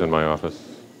toys in my office.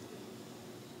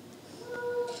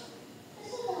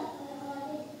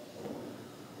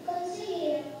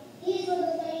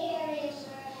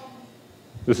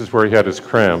 This is where he had his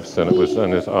cramps, and it was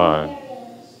in his eye.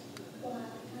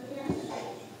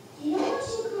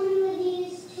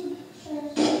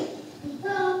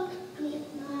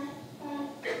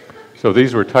 So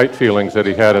these were tight feelings that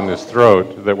he had in his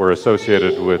throat that were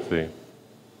associated with the...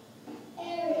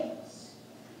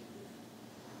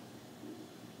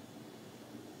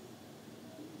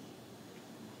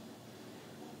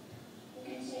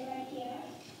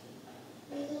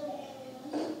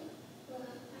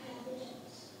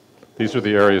 These are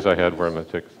the areas I had where my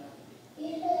tics.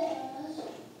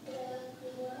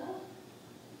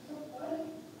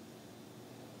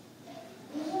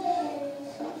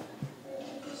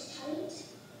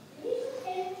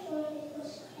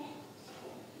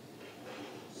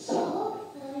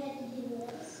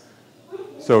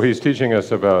 So he's teaching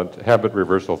us about habit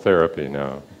reversal therapy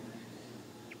now.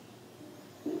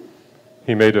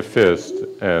 He made a fist,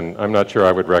 and I'm not sure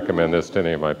I would recommend this to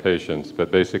any of my patients, but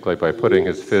basically by putting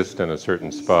his fist in a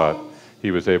certain spot,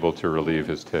 he was able to relieve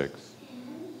his tics.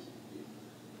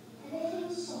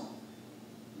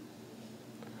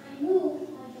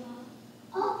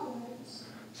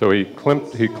 So he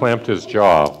clamped his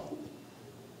jaw.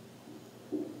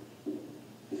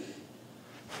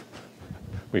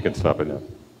 We can stop it now.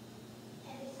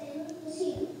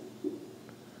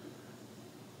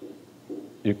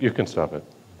 You can stop it.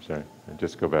 Sorry. And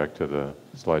just go back to the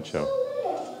slideshow.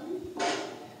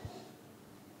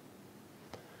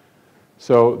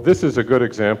 So this is a good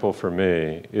example for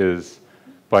me, is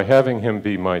by having him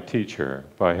be my teacher,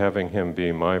 by having him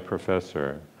be my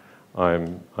professor,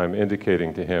 I'm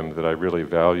indicating to him that I really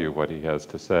value what he has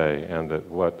to say and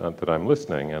that I'm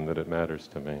listening and that it matters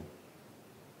to me.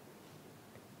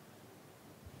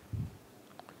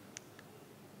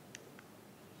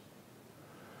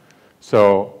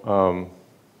 So,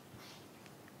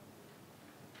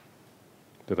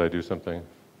 did I do something?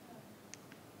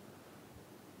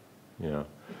 Yeah.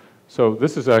 So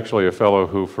this is actually a fellow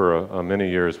who for many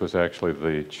years was actually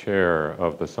the chair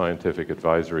of the Scientific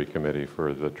Advisory Committee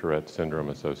for the Tourette Syndrome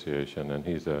Association, and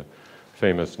he's a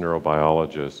famous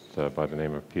neurobiologist by the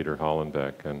name of Peter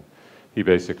Hollenbeck, and he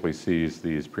basically sees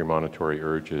these premonitory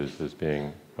urges as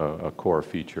being a core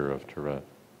feature of Tourette.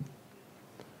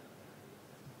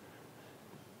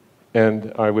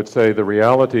 And I would say the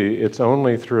reality, it's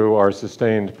only through our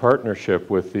sustained partnership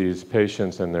with these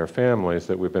patients and their families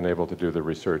that we've been able to do the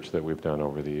research that we've done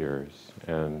over the years.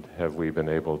 And have we been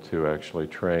able to actually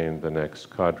train the next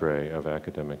cadre of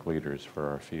academic leaders for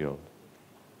our field.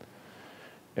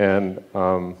 And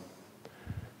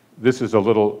this is a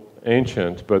little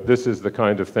ancient, but this is the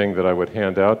kind of thing that I would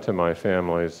hand out to my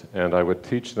families and I would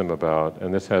teach them about,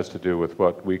 and this has to do with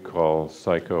what we call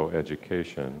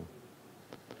psychoeducation.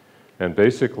 And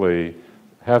basically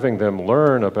having them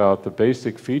learn about the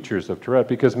basic features of Tourette,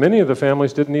 because many of the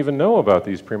families didn't even know about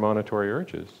these premonitory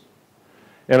urges.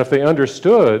 And if they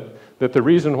understood that the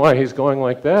reason why he's going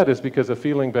like that is because of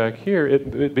feeling back here,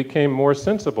 it became more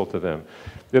sensible to them.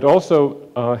 It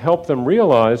also helped them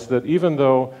realize that even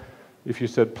though if you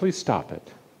said, please stop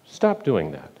it, stop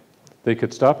doing that, they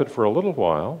could stop it for a little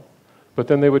while, but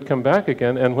then they would come back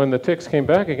again, and when the tics came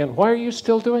back again, why are you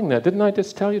still doing that? Didn't I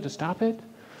just tell you to stop it?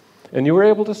 And you were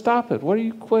able to stop it. Why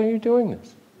are you doing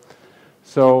this?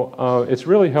 So it's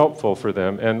really helpful for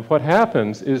them. And what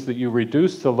happens is that you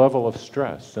reduce the level of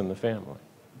stress in the family.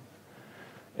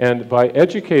 And by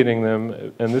educating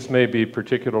them, and this may be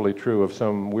particularly true of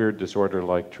some weird disorder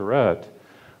like Tourette,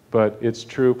 but it's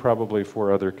true probably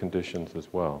for other conditions as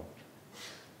well.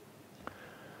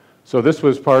 So this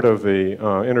was part of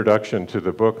the introduction to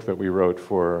the book that we wrote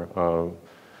for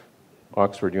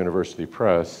Oxford University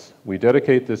Press. We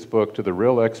dedicate this book to the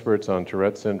real experts on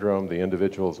Tourette syndrome, the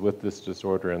individuals with this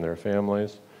disorder and their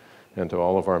families, and to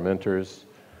all of our mentors,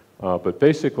 but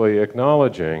basically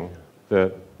acknowledging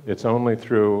that it's only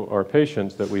through our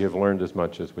patients that we have learned as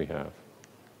much as we have.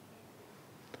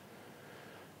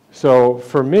 So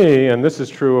for me, and this is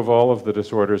true of all of the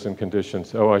disorders and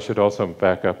conditions, I should also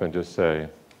back up and just say,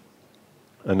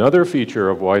 another feature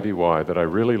of YDY that I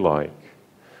really like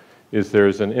is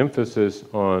there's an emphasis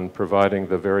on providing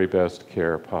the very best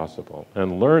care possible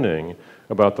and learning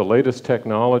about the latest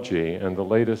technology and the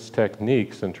latest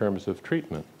techniques in terms of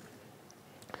treatment.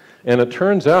 And it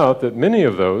turns out that many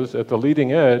of those at the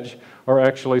leading edge are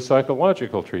actually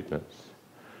psychological treatments.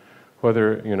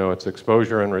 Whether it's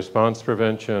exposure and response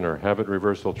prevention or habit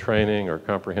reversal training or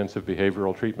comprehensive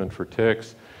behavioral treatment for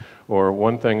tics, or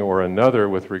one thing or another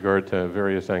with regard to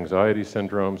various anxiety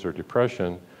syndromes or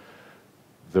depression,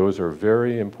 those are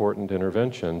very important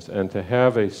interventions. And to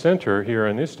have a center here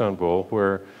in Istanbul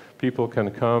where people can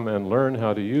come and learn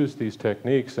how to use these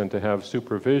techniques and to have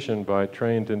supervision by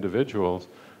trained individuals,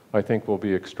 I think will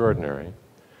be extraordinary.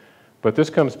 But this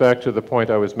comes back to the point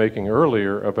I was making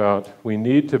earlier about we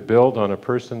need to build on a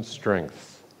person's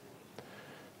strengths,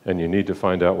 and you need to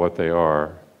find out what they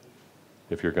are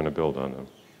if you're going to build on them.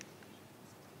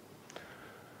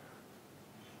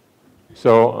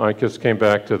 So I just came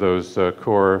back to those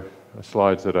core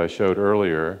slides that I showed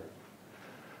earlier.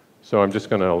 So I'm just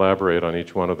going to elaborate on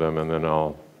each one of them and then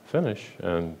I'll finish.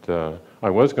 And I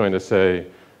was going to say,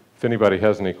 if anybody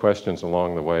has any questions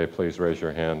along the way, please raise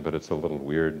your hand, but it's a little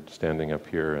weird standing up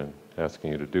here and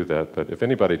asking you to do that. But if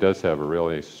anybody does have a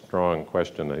really strong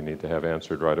question they need to have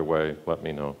answered right away, let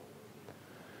me know.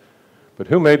 But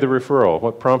who made the referral?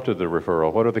 What prompted the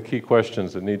referral? What are the key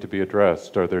questions that need to be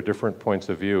addressed? Are there different points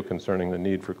of view concerning the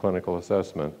need for clinical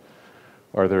assessment?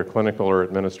 Are there clinical or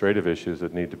administrative issues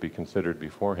that need to be considered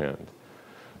beforehand?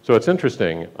 So it's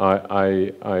interesting.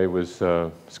 I was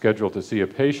scheduled to see a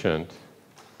patient,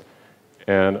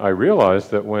 and I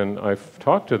realized that when I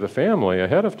talked to the family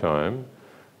ahead of time,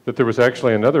 that there was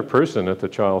actually another person at the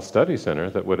Child Study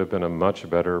Center that would have been a much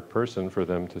better person for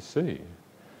them to see.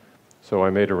 So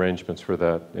I made arrangements for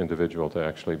that individual to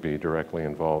actually be directly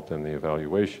involved in the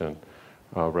evaluation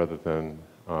rather than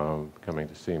coming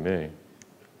to see me.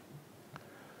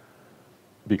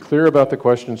 Be clear about the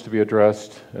questions to be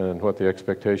addressed and what the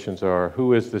expectations are.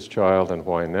 Who is this child and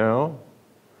why now?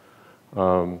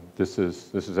 This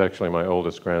is actually my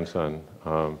oldest grandson.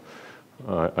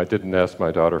 I didn't ask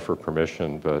my daughter for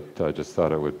permission, but I just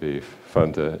thought it would be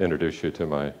fun to introduce you to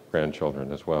my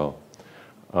grandchildren as well.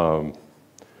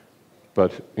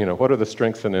 But, you know, what are the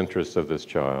strengths and interests of this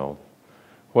child?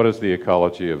 What is the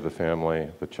ecology of the family,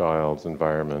 the child's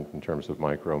environment in terms of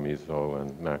micro, meso,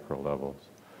 and macro levels?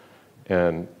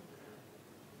 And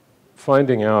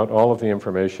finding out all of the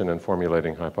information and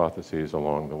formulating hypotheses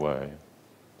along the way.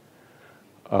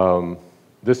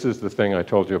 This is the thing I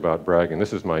told you about bragging.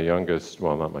 This is my youngest,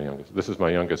 well, not my youngest, this is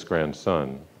my youngest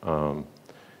grandson.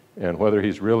 And whether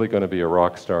he's really going to be a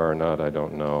rock star or not, I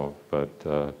don't know.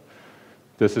 But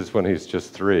this is when he's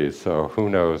just 3, so who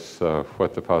knows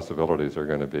what the possibilities are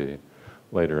going to be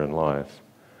later in life.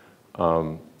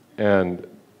 And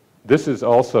this is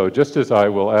also, just as I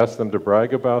will ask them to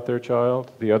brag about their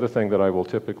child, the other thing that I will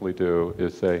typically do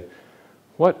is say,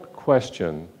 what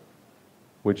question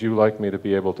would you like me to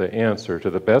be able to answer to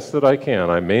the best that I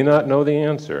can? I may not know the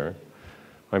answer.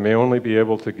 I may only be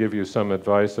able to give you some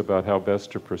advice about how best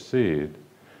to proceed.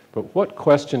 But what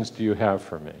questions do you have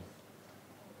for me?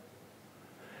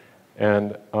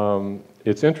 And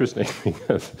it's interesting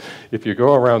because if you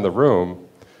go around the room,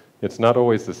 it's not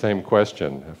always the same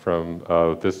question from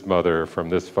this mother, from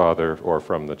this father, or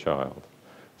from the child.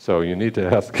 So you need to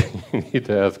ask, you need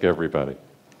to ask everybody.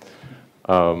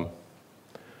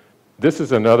 This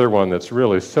is another one that's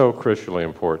really so crucially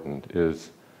important, is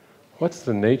what's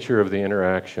the nature of the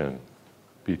interaction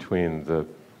between the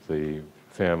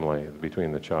family,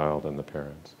 between the child and the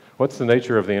parents? What's the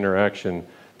nature of the interaction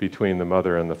between the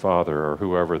mother and the father, or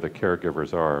whoever the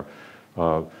caregivers are?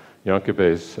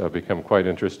 Yankebe's become quite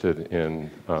interested in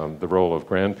the role of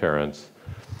grandparents,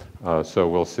 so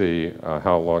we'll see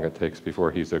how long it takes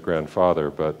before he's a grandfather,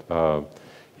 but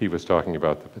he was talking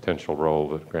about the potential role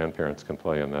that grandparents can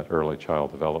play in that early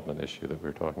child development issue that we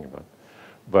were talking about.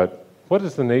 But what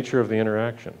is the nature of the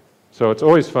interaction? So it's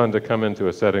always fun to come into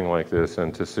a setting like this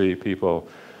and to see people,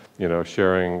 you know,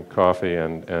 sharing coffee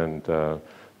and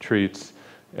treats,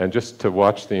 and just to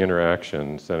watch the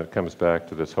interactions. And it comes back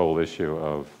to this whole issue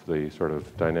of the sort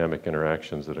of dynamic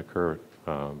interactions that occur.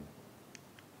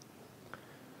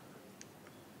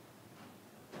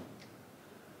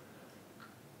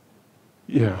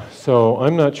 Yeah, so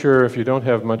I'm not sure if you don't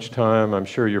have much time. I'm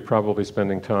sure you're probably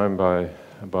spending time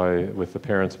with the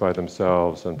parents by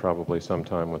themselves, and probably some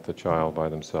time with the child by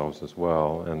themselves as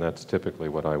well, and that's typically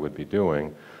what I would be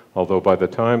doing. Although by the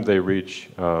time they reach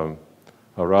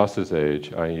Ross's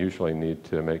age, I usually need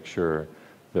to make sure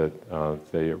that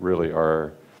they really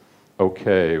are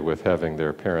okay with having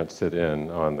their parents sit in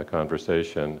on the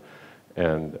conversation,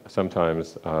 and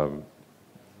sometimes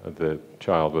the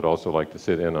child would also like to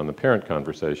sit in on the parent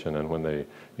conversation, and when they,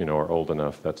 you know, are old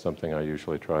enough, that's something I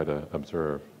usually try to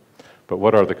observe. But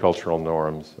what are the cultural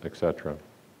norms, etc.?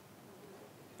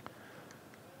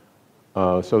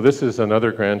 So this is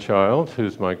another grandchild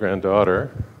who's my granddaughter.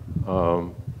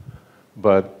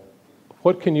 But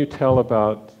what can you tell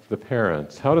about the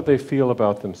parents? How do they feel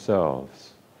about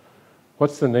themselves?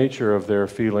 What's the nature of their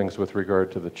feelings with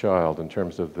regard to the child in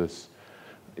terms of this?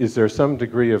 Is there some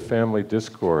degree of family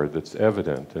discord that's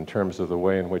evident in terms of the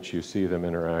way in which you see them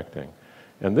interacting?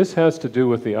 And this has to do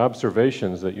with the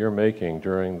observations that you're making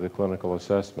during the clinical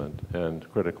assessment, and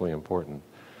critically important.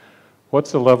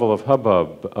 What's the level of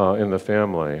hubbub in the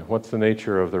family? What's the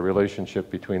nature of the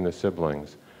relationship between the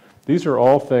siblings? These are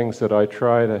all things that I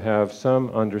try to have some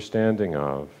understanding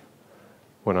of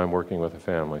when I'm working with a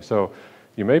family. So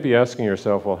you may be asking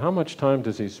yourself, well, how much time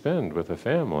does he spend with a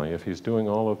family if he's doing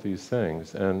all of these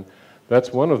things? And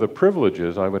that's one of the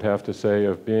privileges, I would have to say,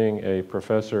 of being a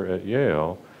professor at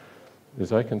Yale,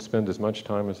 is I can spend as much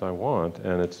time as I want,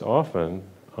 and it's often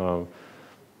 2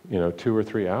 or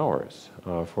 3 hours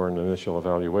for an initial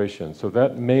evaluation. So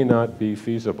that may not be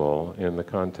feasible in the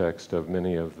context of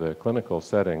many of the clinical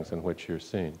settings in which you're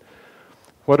seen.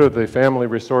 What are the family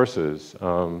resources?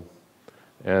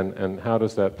 and how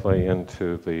does that play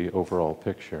into the overall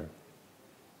picture?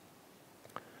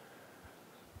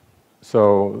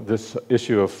 So this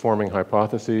issue of forming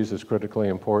hypotheses is critically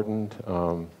important.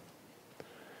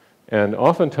 And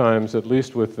oftentimes, at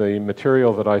least with the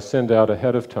material that I send out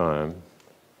ahead of time,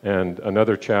 and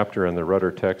another chapter in the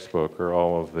Rutter textbook are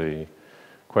all of the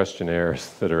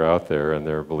questionnaires that are out there, and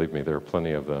believe me, there are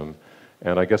plenty of them.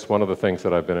 And I guess one of the things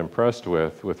that I've been impressed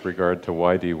with regard to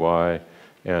YDY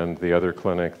and the other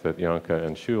clinic that Janka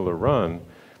and Shula run,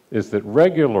 is that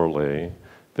regularly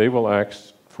they will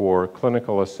ask for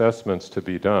clinical assessments to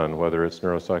be done, whether it's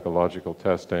neuropsychological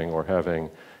testing or having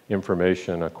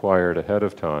information acquired ahead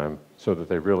of time so that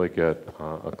they really get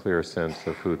a clear sense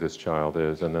of who this child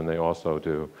is. And then they also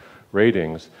do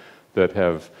ratings that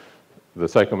have the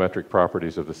psychometric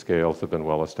properties of the scales have been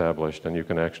well established, and you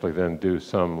can actually then do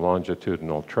some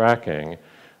longitudinal tracking.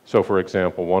 So for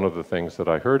example, one of the things that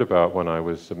I heard about when I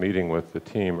was meeting with the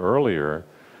team earlier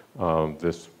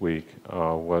this week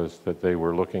was that they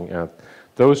were looking at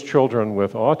those children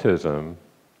with autism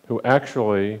who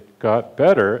actually got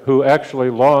better, who actually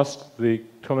lost the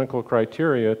clinical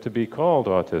criteria to be called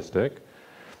autistic,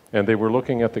 and they were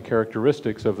looking at the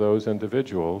characteristics of those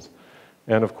individuals.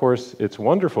 And of course, it's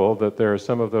wonderful that there are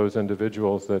some of those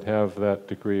individuals that have that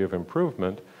degree of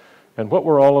improvement. And what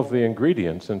were all of the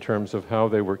ingredients in terms of how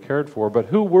they were cared for, but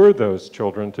who were those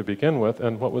children to begin with,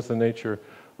 and what was the nature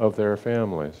of their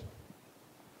families?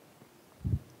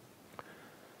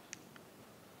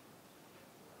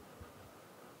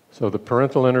 So the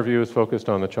parental interview is focused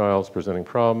on the child's presenting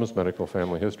problems, medical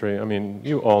family history. I mean,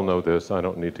 you all know this. I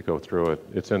don't need to go through it.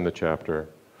 It's in the chapter.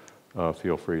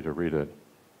 Feel free to read it.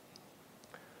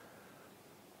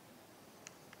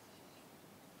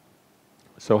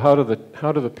 So how do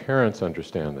the parents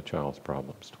understand the child's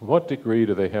problems? To what degree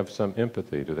do they have some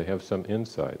empathy? Do they have some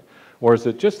insight? Or is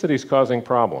it just that he's causing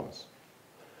problems?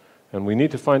 And we need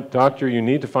to find, doctor, you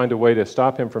need to find a way to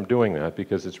stop him from doing that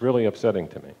because it's really upsetting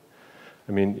to me.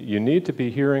 I mean, you need to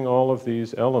be hearing all of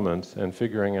these elements and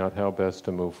figuring out how best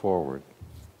to move forward.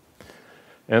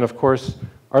 And of course,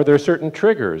 are there certain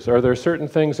triggers? Are there certain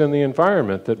things in the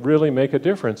environment that really make a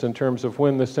difference in terms of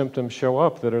when the symptoms show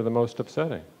up that are the most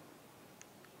upsetting?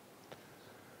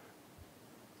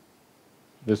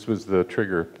 This was the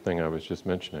trigger thing I was just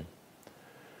mentioning.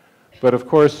 But of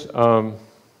course, the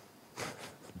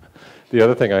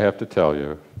other thing I have to tell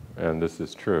you, and this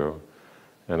is true,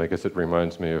 and I guess it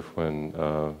reminds me of when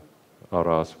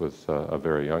Aras was a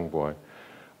very young boy,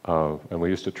 and we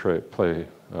used to play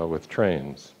with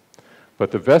trains. But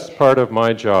the best part of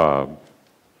my job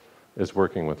is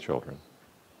working with children.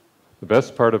 The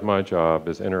best part of my job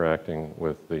is interacting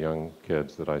with the young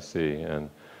kids that I see, and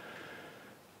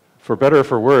for better or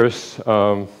for worse,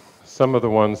 some of the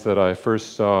ones that I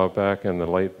first saw back in the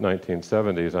late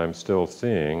 1970s I'm still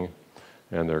seeing,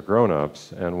 and they're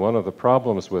grown-ups. And one of the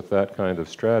problems with that kind of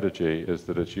strategy is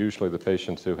that it's usually the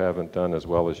patients who haven't done as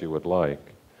well as you would like.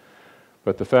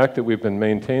 But the fact that we've been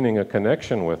maintaining a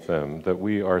connection with them, that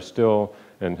we are still,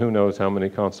 and who knows how many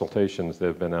consultations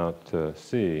they've been out to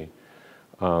see,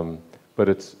 but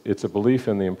it's a belief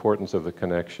in the importance of the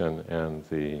connection and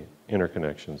the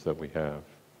interconnections that we have.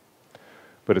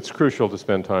 But it's crucial to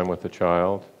spend time with the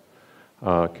child.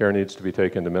 Care needs to be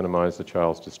taken to minimize the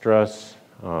child's distress.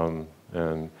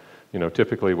 And you know,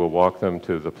 typically we'll walk them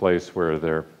to the place where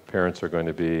their parents are going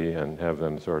to be and have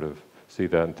them sort of see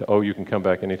that. And oh, you can come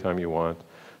back anytime you want.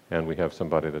 And we have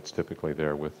somebody that's typically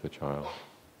there with the child.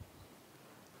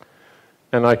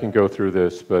 And I can go through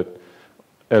this, but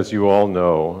as you all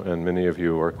know, and many of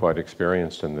you are quite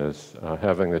experienced in this,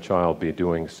 having the child be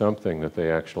doing something that they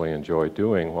actually enjoy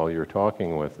doing while you're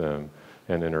talking with them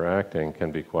and interacting can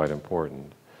be quite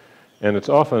important. And it's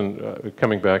often,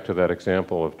 coming back to that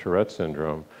example of Tourette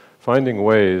syndrome, finding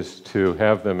ways to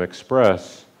have them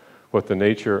express what the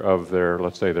nature of their,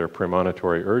 let's say, their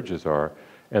premonitory urges are,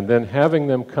 and then having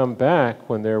them come back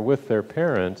when they're with their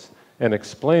parents and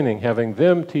explaining, having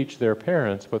them teach their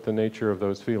parents what the nature of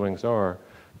those feelings are,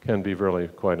 can be really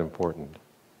quite important.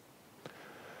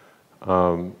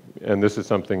 And this is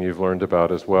something you've learned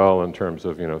about as well in terms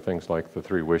of, you know, things like the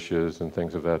 3 wishes and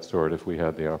things of that sort, if we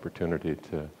had the opportunity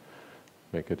to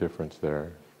make a difference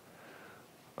there.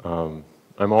 I'm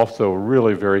also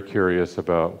really very curious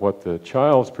about what the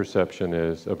child's perception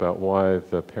is about why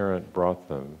the parent brought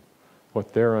them,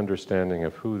 what their understanding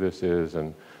of who this is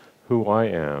and who I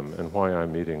am and why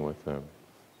I'm meeting with them.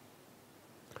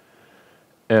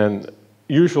 And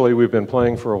usually we've been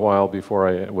playing for a while before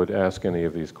I would ask any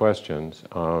of these questions,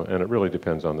 and it really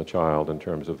depends on the child in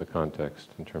terms of the context,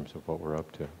 in terms of what we're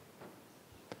up to.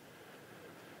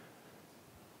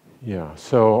 Yeah,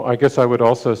 so I guess I would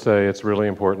also say it's really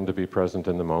important to be present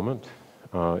in the moment.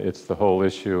 It's the whole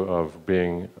issue of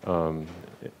being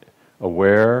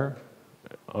aware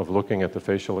of looking at the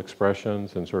facial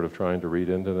expressions and sort of trying to read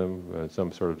into them,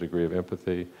 some sort of degree of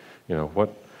empathy.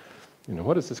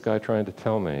 What is this guy trying to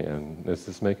tell me? And does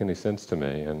this make any sense to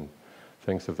me? And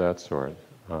things of that sort.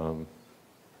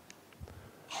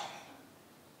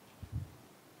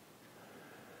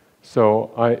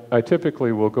 So I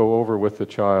typically will go over with the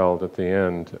child at the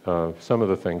end some of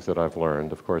the things that I've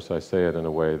learned. Of course, I say it in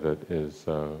a way that is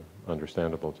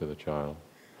understandable to the child.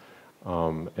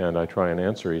 And I try and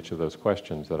answer each of those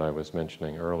questions that I was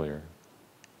mentioning earlier.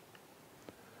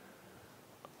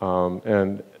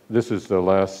 And this is the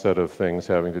last set of things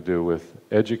having to do with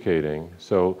educating.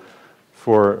 So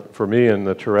for me in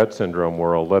the Tourette syndrome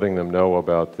world, letting them know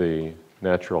about the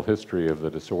natural history of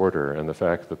the disorder and the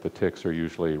fact that the tics are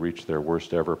usually reach their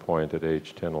worst ever point at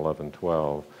age 10, 11,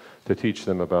 12, to teach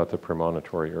them about the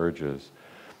premonitory urges.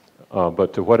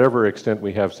 But to whatever extent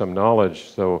we have some knowledge,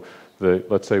 so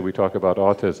let's say we talk about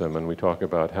autism and we talk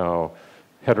about how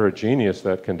heterogeneous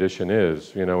that condition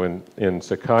is. In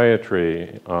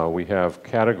psychiatry, we have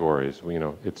categories.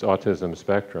 It's autism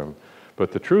spectrum.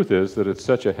 But the truth is that it's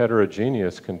such a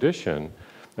heterogeneous condition,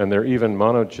 and there are even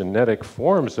monogenetic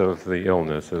forms of the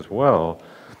illness as well.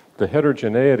 The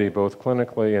heterogeneity, both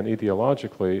clinically and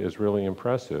etiologically, is really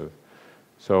impressive.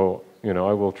 So,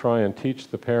 I will try and teach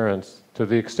the parents to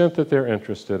the extent that they're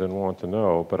interested and want to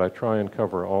know, but I try and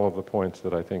cover all of the points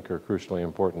that I think are crucially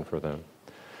important for them.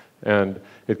 And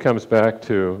it comes back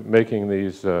to making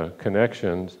these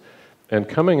connections and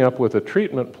coming up with a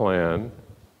treatment plan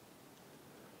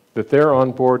that they're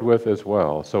on board with as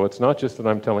well. So it's not just that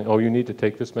I'm telling, oh, you need to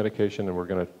take this medication and we're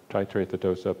going to titrate the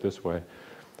dose up this way.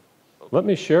 Let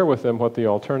me share with them what the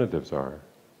alternatives are.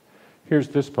 Here's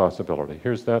this possibility,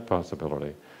 here's that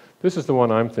possibility. This is the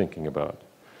one I'm thinking about.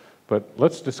 But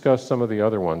let's discuss some of the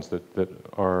other ones that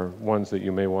are ones that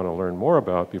you may want to learn more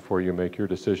about before you make your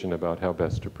decision about how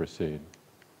best to proceed.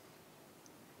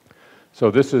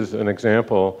 So this is an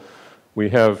example. We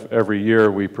have every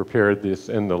year we prepared this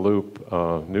In the Loop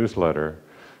newsletter.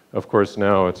 Of course,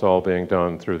 now it's all being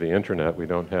done through the internet. We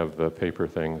don't have the paper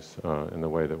things in the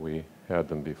way that we had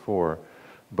them before.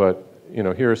 But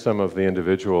here are some of the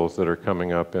individuals that are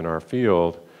coming up in our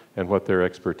field and what their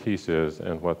expertise is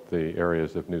and what the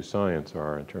areas of new science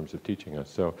are in terms of teaching us.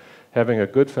 So having a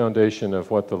good foundation of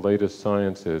what the latest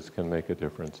science is can make a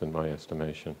difference in my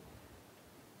estimation.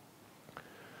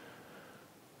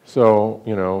 So,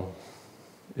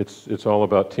 it's all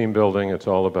about team building, it's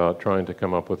all about trying to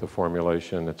come up with a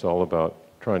formulation, it's all about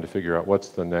trying to figure out what's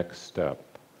the next step.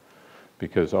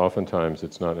 Because oftentimes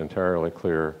it's not entirely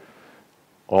clear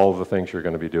all the things you're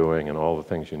going to be doing and all the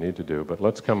things you need to do, but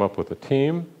let's come up with a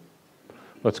team,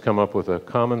 let's come up with a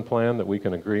common plan that we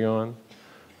can agree on,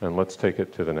 and let's take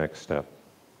it to the next step.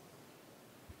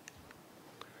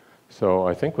 So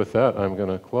I think with that I'm going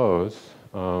to close.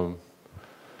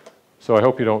 So I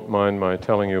hope you don't mind my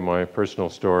telling you my personal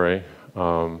story.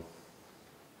 And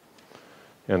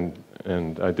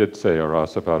I did say,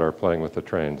 Aras, about our playing with the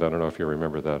trains. I don't know if you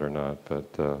remember that or not, but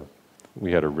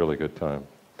we had a really good time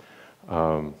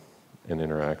in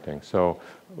interacting. So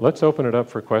let's open it up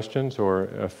for questions, or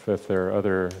if there are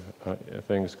other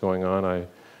things going on, I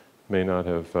may not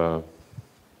have...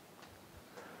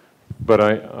 but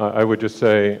I would just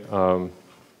say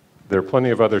there are plenty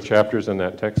of other chapters in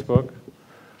that textbook.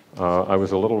 I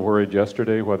was a little worried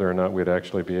yesterday whether or not we'd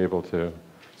actually be able to...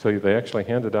 So they actually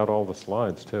handed out all the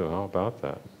slides too. How about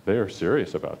that? They are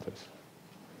serious about this.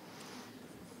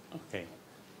 Okay.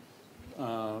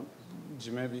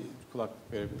 Cim'e bir kulak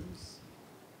verebilir miyiz?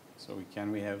 So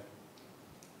can we have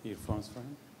earphones for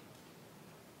him?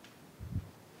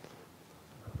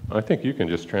 I think you can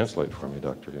just translate for me,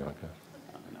 Dr. Yanka.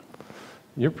 No.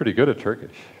 You're pretty good at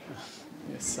Turkish.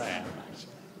 Yes, I am actually.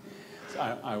 So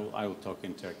I will talk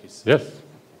in Turkish. Yes.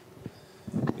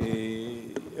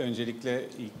 Öncelikle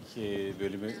ilk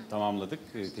bölümü tamamladık.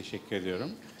 Teşekkür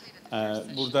ediyorum.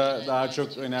 Burada daha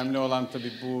çok önemli olan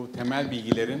tabii bu temel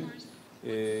bilgilerin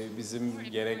bizim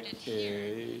gerek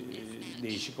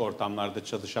değişik ortamlarda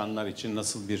çalışanlar için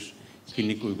nasıl bir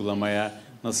klinik uygulamaya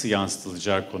nasıl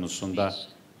yansıtılacağı konusunda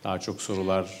daha çok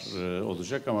sorular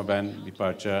olacak ama ben bir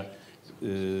parça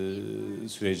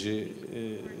süreci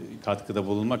katkıda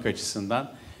bulunmak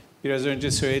açısından biraz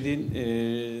önce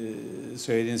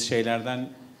söylediğiniz şeylerden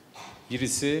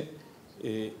birisi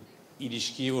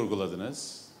ilişkiyi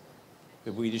vurguladınız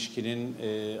ve bu ilişkinin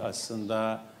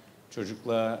aslında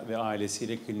çocukla ve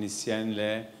ailesiyle,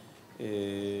 klinisyenle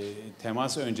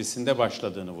temas öncesinde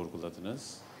başladığını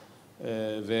vurguladınız.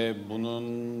 Ve bunun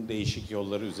değişik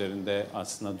yolları üzerinde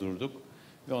aslında durduk.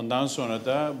 Ve ondan sonra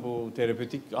da bu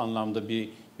terapötik anlamda bir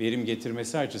verim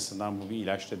getirmesi açısından bu bir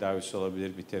ilaç tedavisi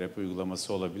olabilir, bir terapi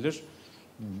uygulaması olabilir.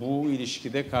 Bu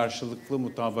ilişkide karşılıklı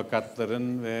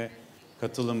mutabakatların ve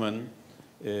katılımın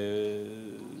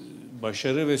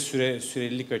başarı ve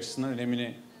sürelilik açısından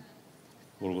önemini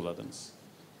vurguladınız.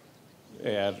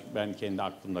 Eğer ben kendi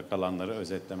aklımda kalanları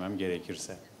özetlemem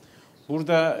gerekirse.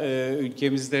 Burada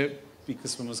ülkemizde bir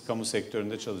kısmımız kamu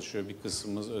sektöründe çalışıyor, bir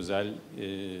kısmımız özel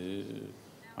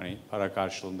hani para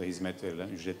karşılığında hizmet verilen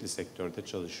ücretli sektörde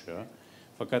çalışıyor.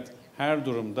 Fakat her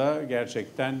durumda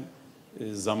gerçekten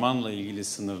zamanla ilgili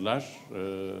sınırlar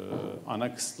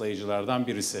ana kısıtlayıcılardan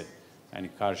birisi. Yani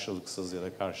karşılıksız ya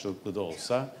da karşılıklı da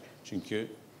olsa, çünkü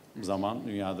zaman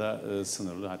dünyada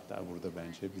sınırlı. Hatta burada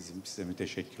bence bizim size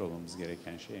müteşekkir olmamız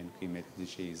gereken şey, en kıymetli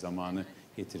şeyi, zamanı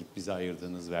getirip bize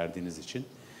ayırdığınız, verdiğiniz için.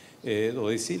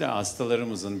 Dolayısıyla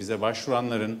hastalarımızın, bize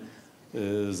başvuranların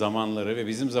zamanları ve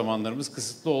bizim zamanlarımız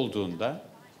kısıtlı olduğunda,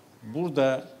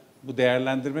 burada bu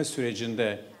değerlendirme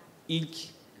sürecinde ilk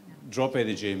drop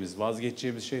edeceğimiz,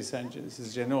 vazgeçeceğimiz şey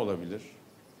sizce ne olabilir?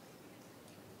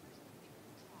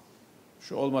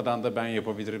 Şu olmadan da ben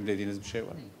yapabilirim dediğiniz bir şey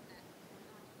var mı?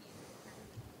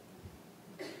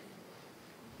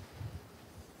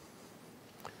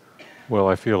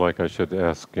 Well, I feel like I should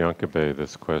ask Yankee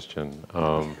this question.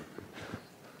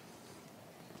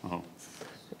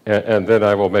 And then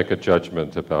I will make a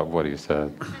judgment about what he said.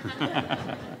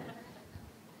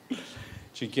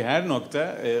 Çünkü her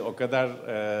nokta o kadar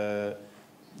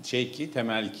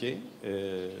temel ki,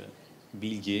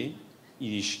 bilgi,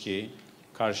 ilişki,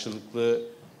 karşılıklı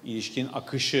ilişkinin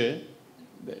akışı,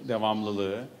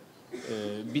 devamlılığı.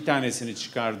 Bir tanesini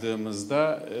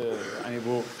çıkardığımızda hani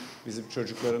bu bizim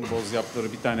çocukların boz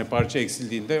yaptıkları bir tane parça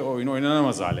eksildiğinde oyun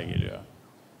oynanamaz hale geliyor.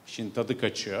 İşin tadı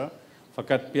kaçıyor.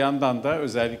 Fakat bir yandan da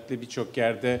özellikle birçok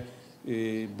yerde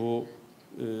bu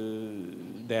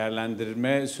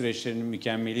değerlendirme süreçlerinin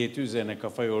mükemmeliyeti üzerine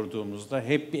kafa yorduğumuzda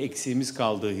hep bir eksiğimiz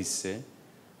kaldığı hissi,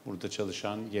 burada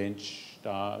çalışan genç,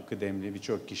 daha kıdemli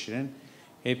birçok kişinin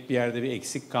hep bir yerde bir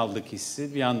eksik kaldık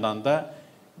hissi, bir yandan da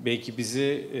belki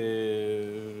bizi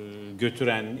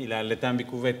götüren, ilerleten bir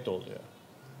kuvvet de oluyor.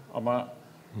 Ama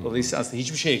dolayısıyla aslında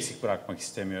hiçbir şey eksik bırakmak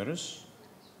istemiyoruz.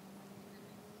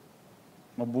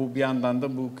 Ama bu bir yandan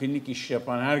da bu klinik iş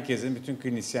yapan herkesin, bütün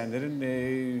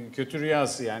klinisyenlerin kötü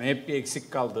rüyası. Yani hep bir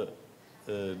eksik kaldı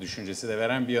düşüncesi de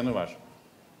veren bir yanı var.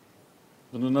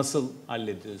 Bunu nasıl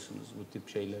hallediyorsunuz, bu tip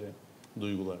şeyleri,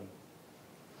 duyguları?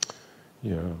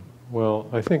 Yeah,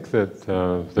 well, I think that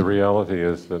the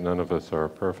reality is that none of us are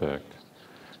perfect.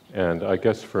 And I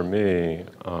guess for me,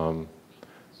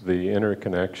 the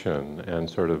interconnection and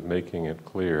sort of making it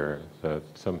clear that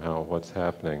somehow what's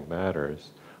happening matters.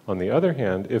 On the other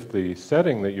hand, if the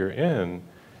setting that you're in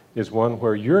is one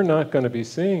where you're not going to be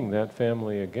seeing that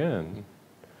family again,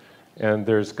 and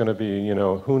there's going to be,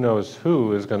 who knows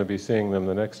who is going to be seeing them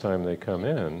the next time they come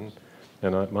in,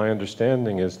 and my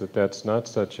understanding is that that's not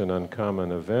such an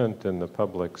uncommon event in the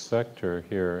public sector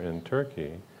here in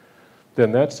Turkey,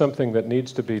 then that's something that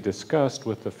needs to be discussed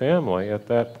with the family at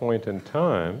that point in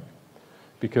time,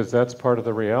 because that's part of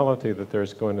the reality that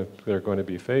they're going to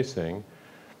be facing.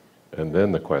 And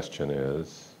then the question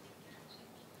is,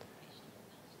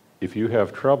 if you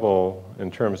have trouble in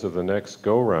terms of the next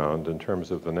go-round, in terms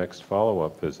of the next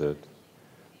follow-up visit,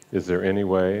 is there any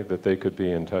way that they could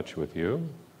be in touch with you?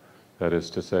 That is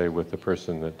to say, with the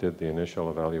person that did the initial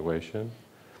evaluation,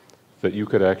 that you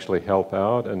could actually help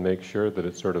out and make sure that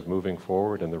it's sort of moving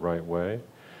forward in the right way.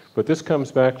 But this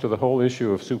comes back to the whole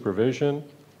issue of supervision,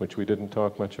 which we didn't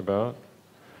talk much about.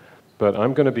 But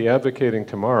I'm going to be advocating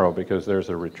tomorrow, because there's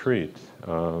a retreat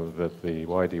that the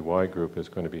YDY group is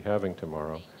going to be having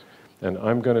tomorrow. And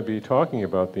I'm going to be talking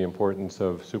about the importance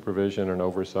of supervision and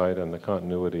oversight and the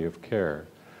continuity of care.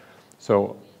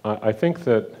 So I think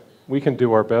that we can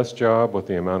do our best job with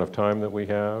the amount of time that we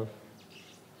have,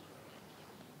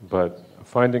 but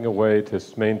finding a way to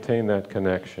maintain that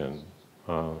connection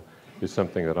is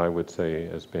something that I would say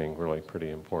as being really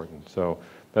pretty important. So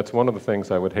that's one of the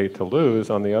things I would hate to lose.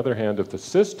 On the other hand, if the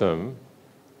system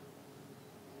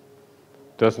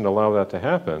doesn't allow that to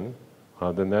happen,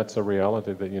 then that's a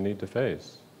reality that you need to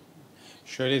face.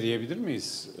 Şöyle diyebilir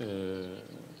miyiz?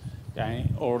 Yani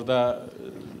orada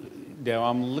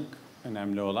devamlılık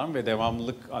önemli olan ve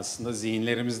devamlılık aslında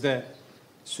zihinlerimizde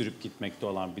sürüp gitmekte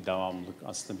olan bir devamlılık.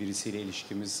 Aslında birisiyle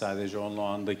ilişkimiz sadece onunla o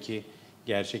andaki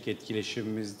gerçek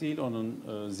etkileşimimiz değil, onun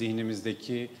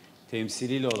zihnimizdeki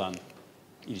temsiliyle olan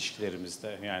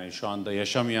ilişkilerimizde. Yani şu anda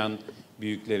yaşamayan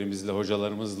büyüklerimizle,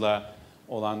 hocalarımızla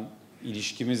olan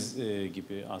ilişkimiz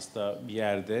gibi aslında bir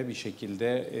yerde bir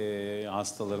şekilde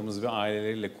hastalarımız ve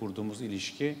aileleriyle kurduğumuz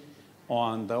ilişki o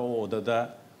anda o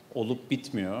odada olup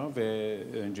bitmiyor ve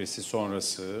öncesi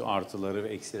sonrası artıları ve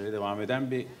eksileri devam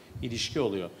eden bir ilişki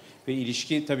oluyor. Ve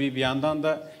ilişki tabii bir yandan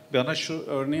da bana şu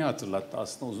örneği hatırlattı.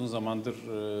 Aslında uzun zamandır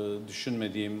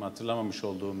düşünmediğim, hatırlamamış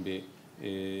olduğum bir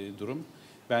durum.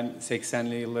 Ben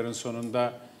 80'li yılların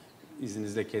sonunda,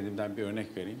 izninizle kendimden bir örnek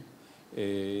vereyim.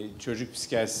 Çocuk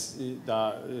psikiyatrisi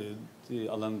daha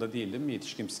alanında değildim.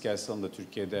 Yetişkin psikiyatrisi alanında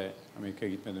Türkiye'de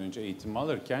Amerika'ya gitmeden önce eğitim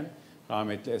alırken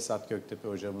rahmetli Esat Göktepe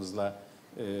hocamızla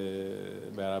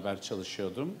beraber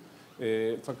çalışıyordum.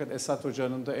 Fakat Esat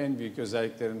Hoca'nın da en büyük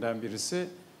özelliklerinden birisi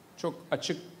çok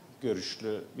açık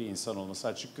görüşlü bir insan olması.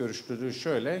 Açık görüşlülüğü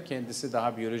şöyle, kendisi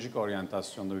daha biyolojik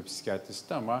oryantasyonlu bir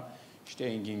psikiyatristi ama işte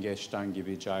Engin Geçtan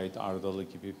gibi, Cahit Ardalı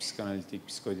gibi psikanalitik,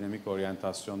 psikodinamik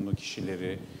oryantasyonlu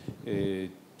kişileri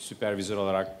süpervizör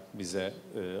olarak bize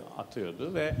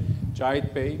atıyordu ve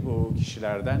Cahit Bey bu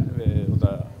kişilerden ve o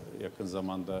da yakın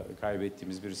zamanda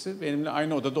kaybettiğimiz birisi benimle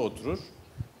aynı odada oturur.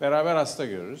 Beraber hasta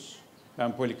görürüz.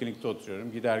 Ben poliklinikte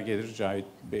oturuyorum. Gider gelir Cahit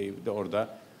Bey de orada.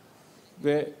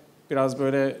 Ve biraz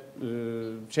böyle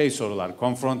sorular,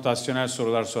 konfrontasyonel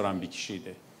sorular soran bir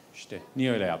kişiydi. İşte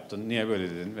niye öyle yaptın, niye böyle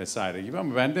dedin vesaire gibi.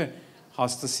 Ama ben de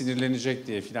hasta sinirlenecek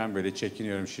diye falan böyle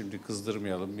çekiniyorum. Şimdi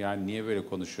kızdırmayalım, yani niye böyle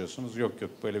konuşuyorsunuz? Yok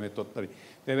böyle metotları.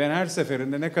 Ve ben her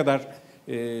seferinde ne kadar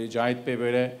Cahit Bey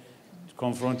böyle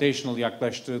confrontational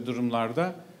yaklaştığı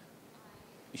durumlarda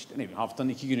işte ne bileyim haftanın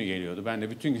 2 günü geliyordu. Ben de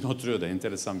bütün gün oturuyordu.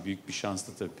 Enteresan, büyük bir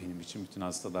şanstı tabii benim için. Bütün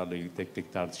hastalarla ilgili tek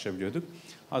tek tartışabiliyorduk.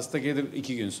 Hasta gelir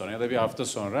 2 gün sonra ya da bir hafta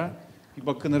sonra bir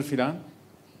bakınır filan.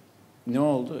 Ne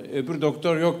oldu? Öbür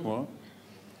doktor yok mu?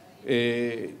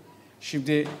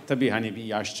 Şimdi tabii hani bir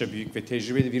yaşça büyük ve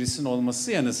tecrübeli birisinin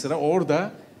olması yanı sıra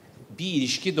orada bir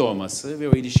ilişki doğması ve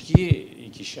o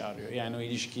ilişkiyi kişi arıyor. Yani o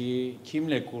ilişkiyi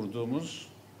kimle kurduğumuz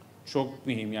çok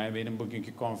mühim. Yani benim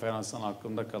bugünkü konferanstan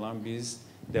aklımda kalan, biz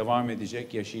devam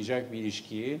edecek, yaşayacak bir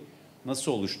ilişkiyi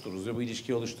nasıl oluştururuz? Ve bu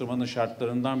ilişkiyi oluşturmanın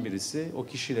şartlarından birisi o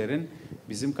kişilerin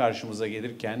bizim karşımıza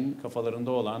gelirken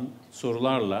kafalarında olan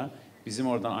sorularla bizim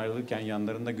oradan ayrılırken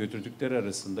yanlarında götürdükleri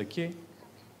arasındaki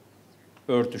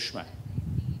örtüşme.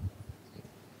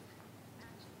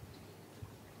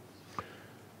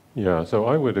 Yeah,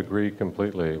 so I would agree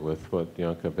completely with what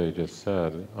Yanka Bey just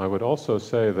said. I would also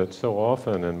say that so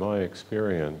often in my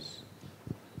experience,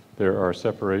 there are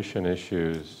separation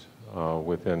issues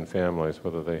within families,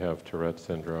 whether they have Tourette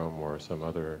syndrome or some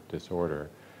other disorder.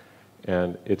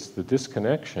 And it's the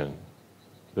disconnection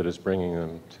that is bringing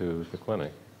them to the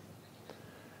clinic.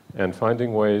 And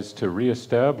finding ways to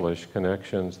reestablish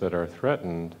connections that are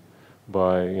threatened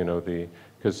by,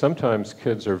 because sometimes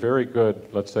kids are very good,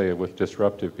 let's say, with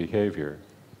disruptive behavior.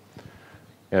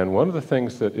 And one of the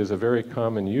things that is a very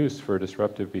common use for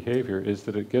disruptive behavior is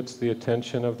that it gets the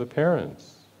attention of the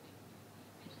parents.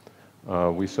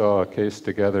 We saw a case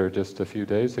together just a few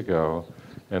days ago,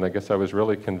 and I guess I was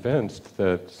really convinced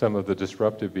that some of the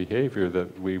disruptive behavior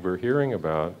that we were hearing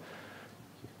about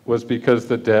was because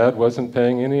the dad wasn't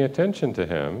paying any attention to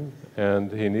him,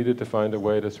 and he needed to find a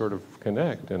way to sort of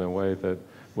connect in a way that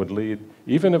would lead,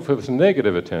 even if it was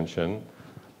negative attention.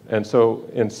 And so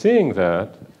in seeing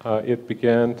that, it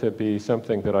began to be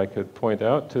something that I could point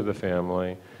out to the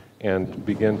family and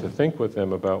begin to think with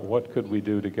them about what could we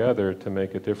do together to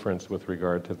make a difference with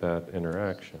regard to that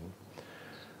interaction.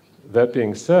 That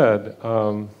being said,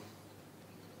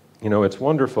 it's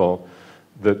wonderful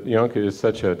that Yanka is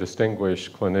such a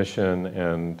distinguished clinician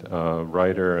and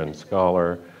writer and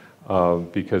scholar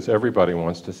because everybody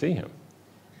wants to see him.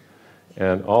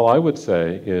 And all I would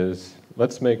say is,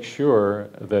 let's make sure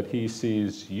that he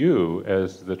sees you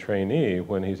as the trainee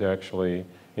when he's actually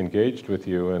engaged with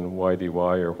you in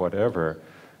YDY or whatever.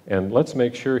 And let's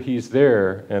make sure he's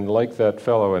there, and like that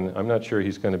fellow, and I'm not sure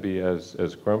he's going to be as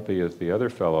grumpy as the other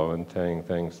fellow and saying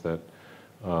things that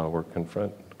were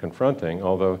confronting,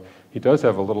 although he does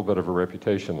have a little bit of a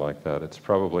reputation like that. It's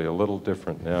probably a little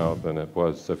different now than it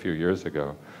was a few years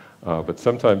ago. But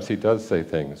sometimes he does say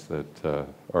things that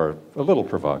are a little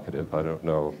provocative. I don't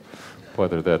know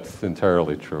whether that's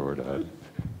entirely true or not.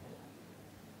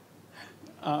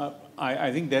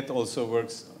 I think that also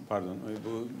works, pardon,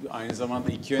 bu aynı zamanda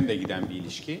iki yönde giden bir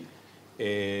ilişki.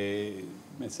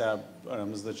 Mesela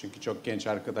aramızda çünkü çok genç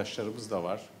arkadaşlarımız da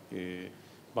var.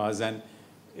 Bazen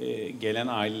gelen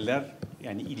aileler,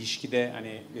 yani ilişkide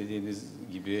hani dediğiniz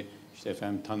gibi işte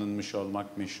efendim tanınmış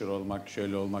olmak, meşhur olmak,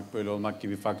 şöyle olmak, böyle olmak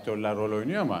gibi faktörler rol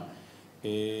oynuyor ama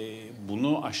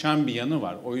bunu aşan bir yanı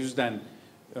var. O yüzden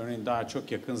örneğin daha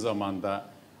çok yakın zamanda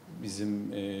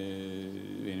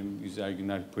benim Güzel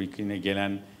Günler Polikliniğe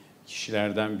gelen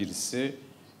kişilerden birisi.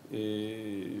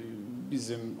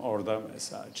 Bizim orada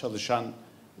mesela çalışan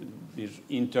bir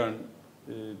intern,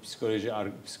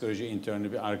 psikoloji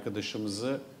internü bir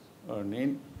arkadaşımızı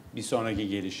örneğin bir sonraki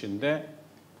gelişinde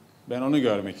ben onu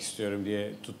görmek istiyorum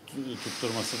diye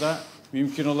tutturması da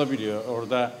mümkün olabiliyor.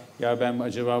 Orada ya ben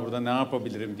acaba burada ne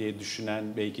yapabilirim diye düşünen,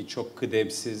 belki çok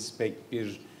kıdemsiz, pek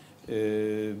bir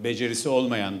becerisi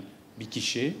olmayan bir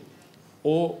kişi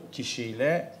o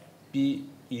kişiyle bir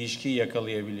ilişki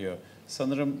yakalayabiliyor.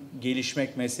 Sanırım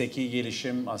gelişmek, mesleki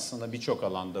gelişim aslında birçok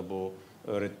alanda, bu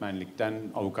öğretmenlikten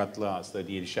avukatlığa aslında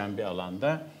gelişen bir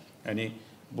alanda. Hani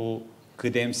bu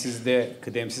kıdemsiz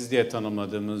diye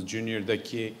tanımladığımız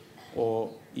junior'daki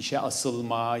o işe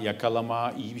asılma,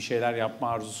 yakalama, iyi bir şeyler yapma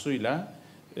arzusuyla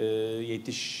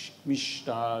yetişmiş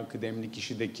daha kıdemli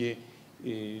kişideki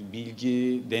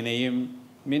bilgi,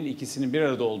 deneyimin ikisinin bir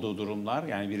arada olduğu durumlar.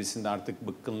 Yani birisinde artık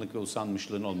bıkkınlık ve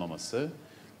usanmışlığın olmaması,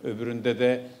 öbüründe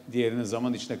de diğerinin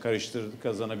zaman içinde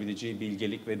kazanabileceği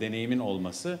bilgelik ve deneyimin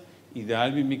olması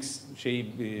ideal bir mix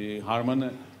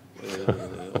harmanı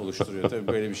oluşturuyor. Tabii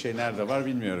böyle bir şey nerede var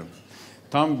bilmiyorum.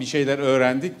 Tam bir şeyler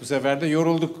öğrendik, bu sefer de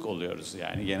yorulduk oluyoruz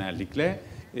yani genellikle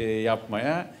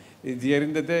yapmaya.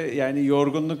 Diğerinde de yani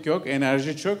yorgunluk yok,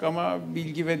 enerji çok ama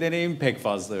bilgi ve deneyim pek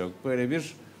fazla yok. Böyle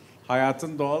bir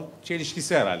hayatın doğal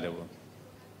çelişkisi herhalde bu.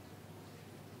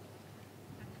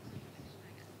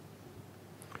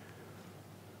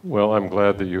 Well, I'm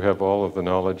glad that you have all of the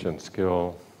knowledge and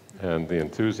skill and the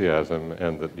enthusiasm,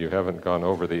 and that you haven't gone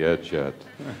over the edge yet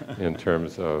in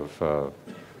terms of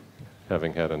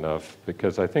having had enough,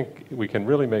 because I think we can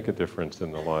really make a difference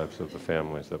in the lives of the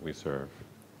families that we serve.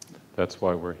 That's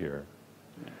why we're here.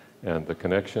 And the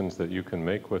connections that you can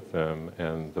make with them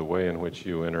and the way in which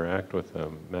you interact with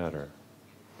them matter.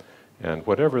 And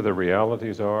whatever the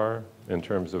realities are in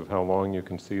terms of how long you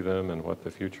can see them and what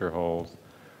the future holds,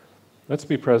 let's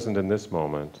be present in this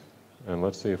moment, and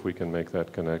let's see if we can make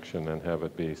that connection and have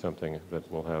it be something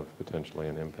that will have potentially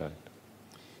an impact.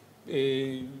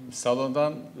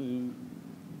 Salondan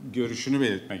görüşünü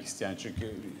belirtmek isteyen,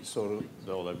 çünkü soru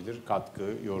da olabilir, katkı,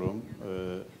 yorum,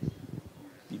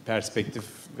 bir perspektif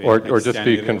or just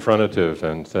be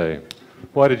confrontative and say,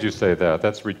 why did you say that?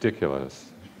 That's ridiculous.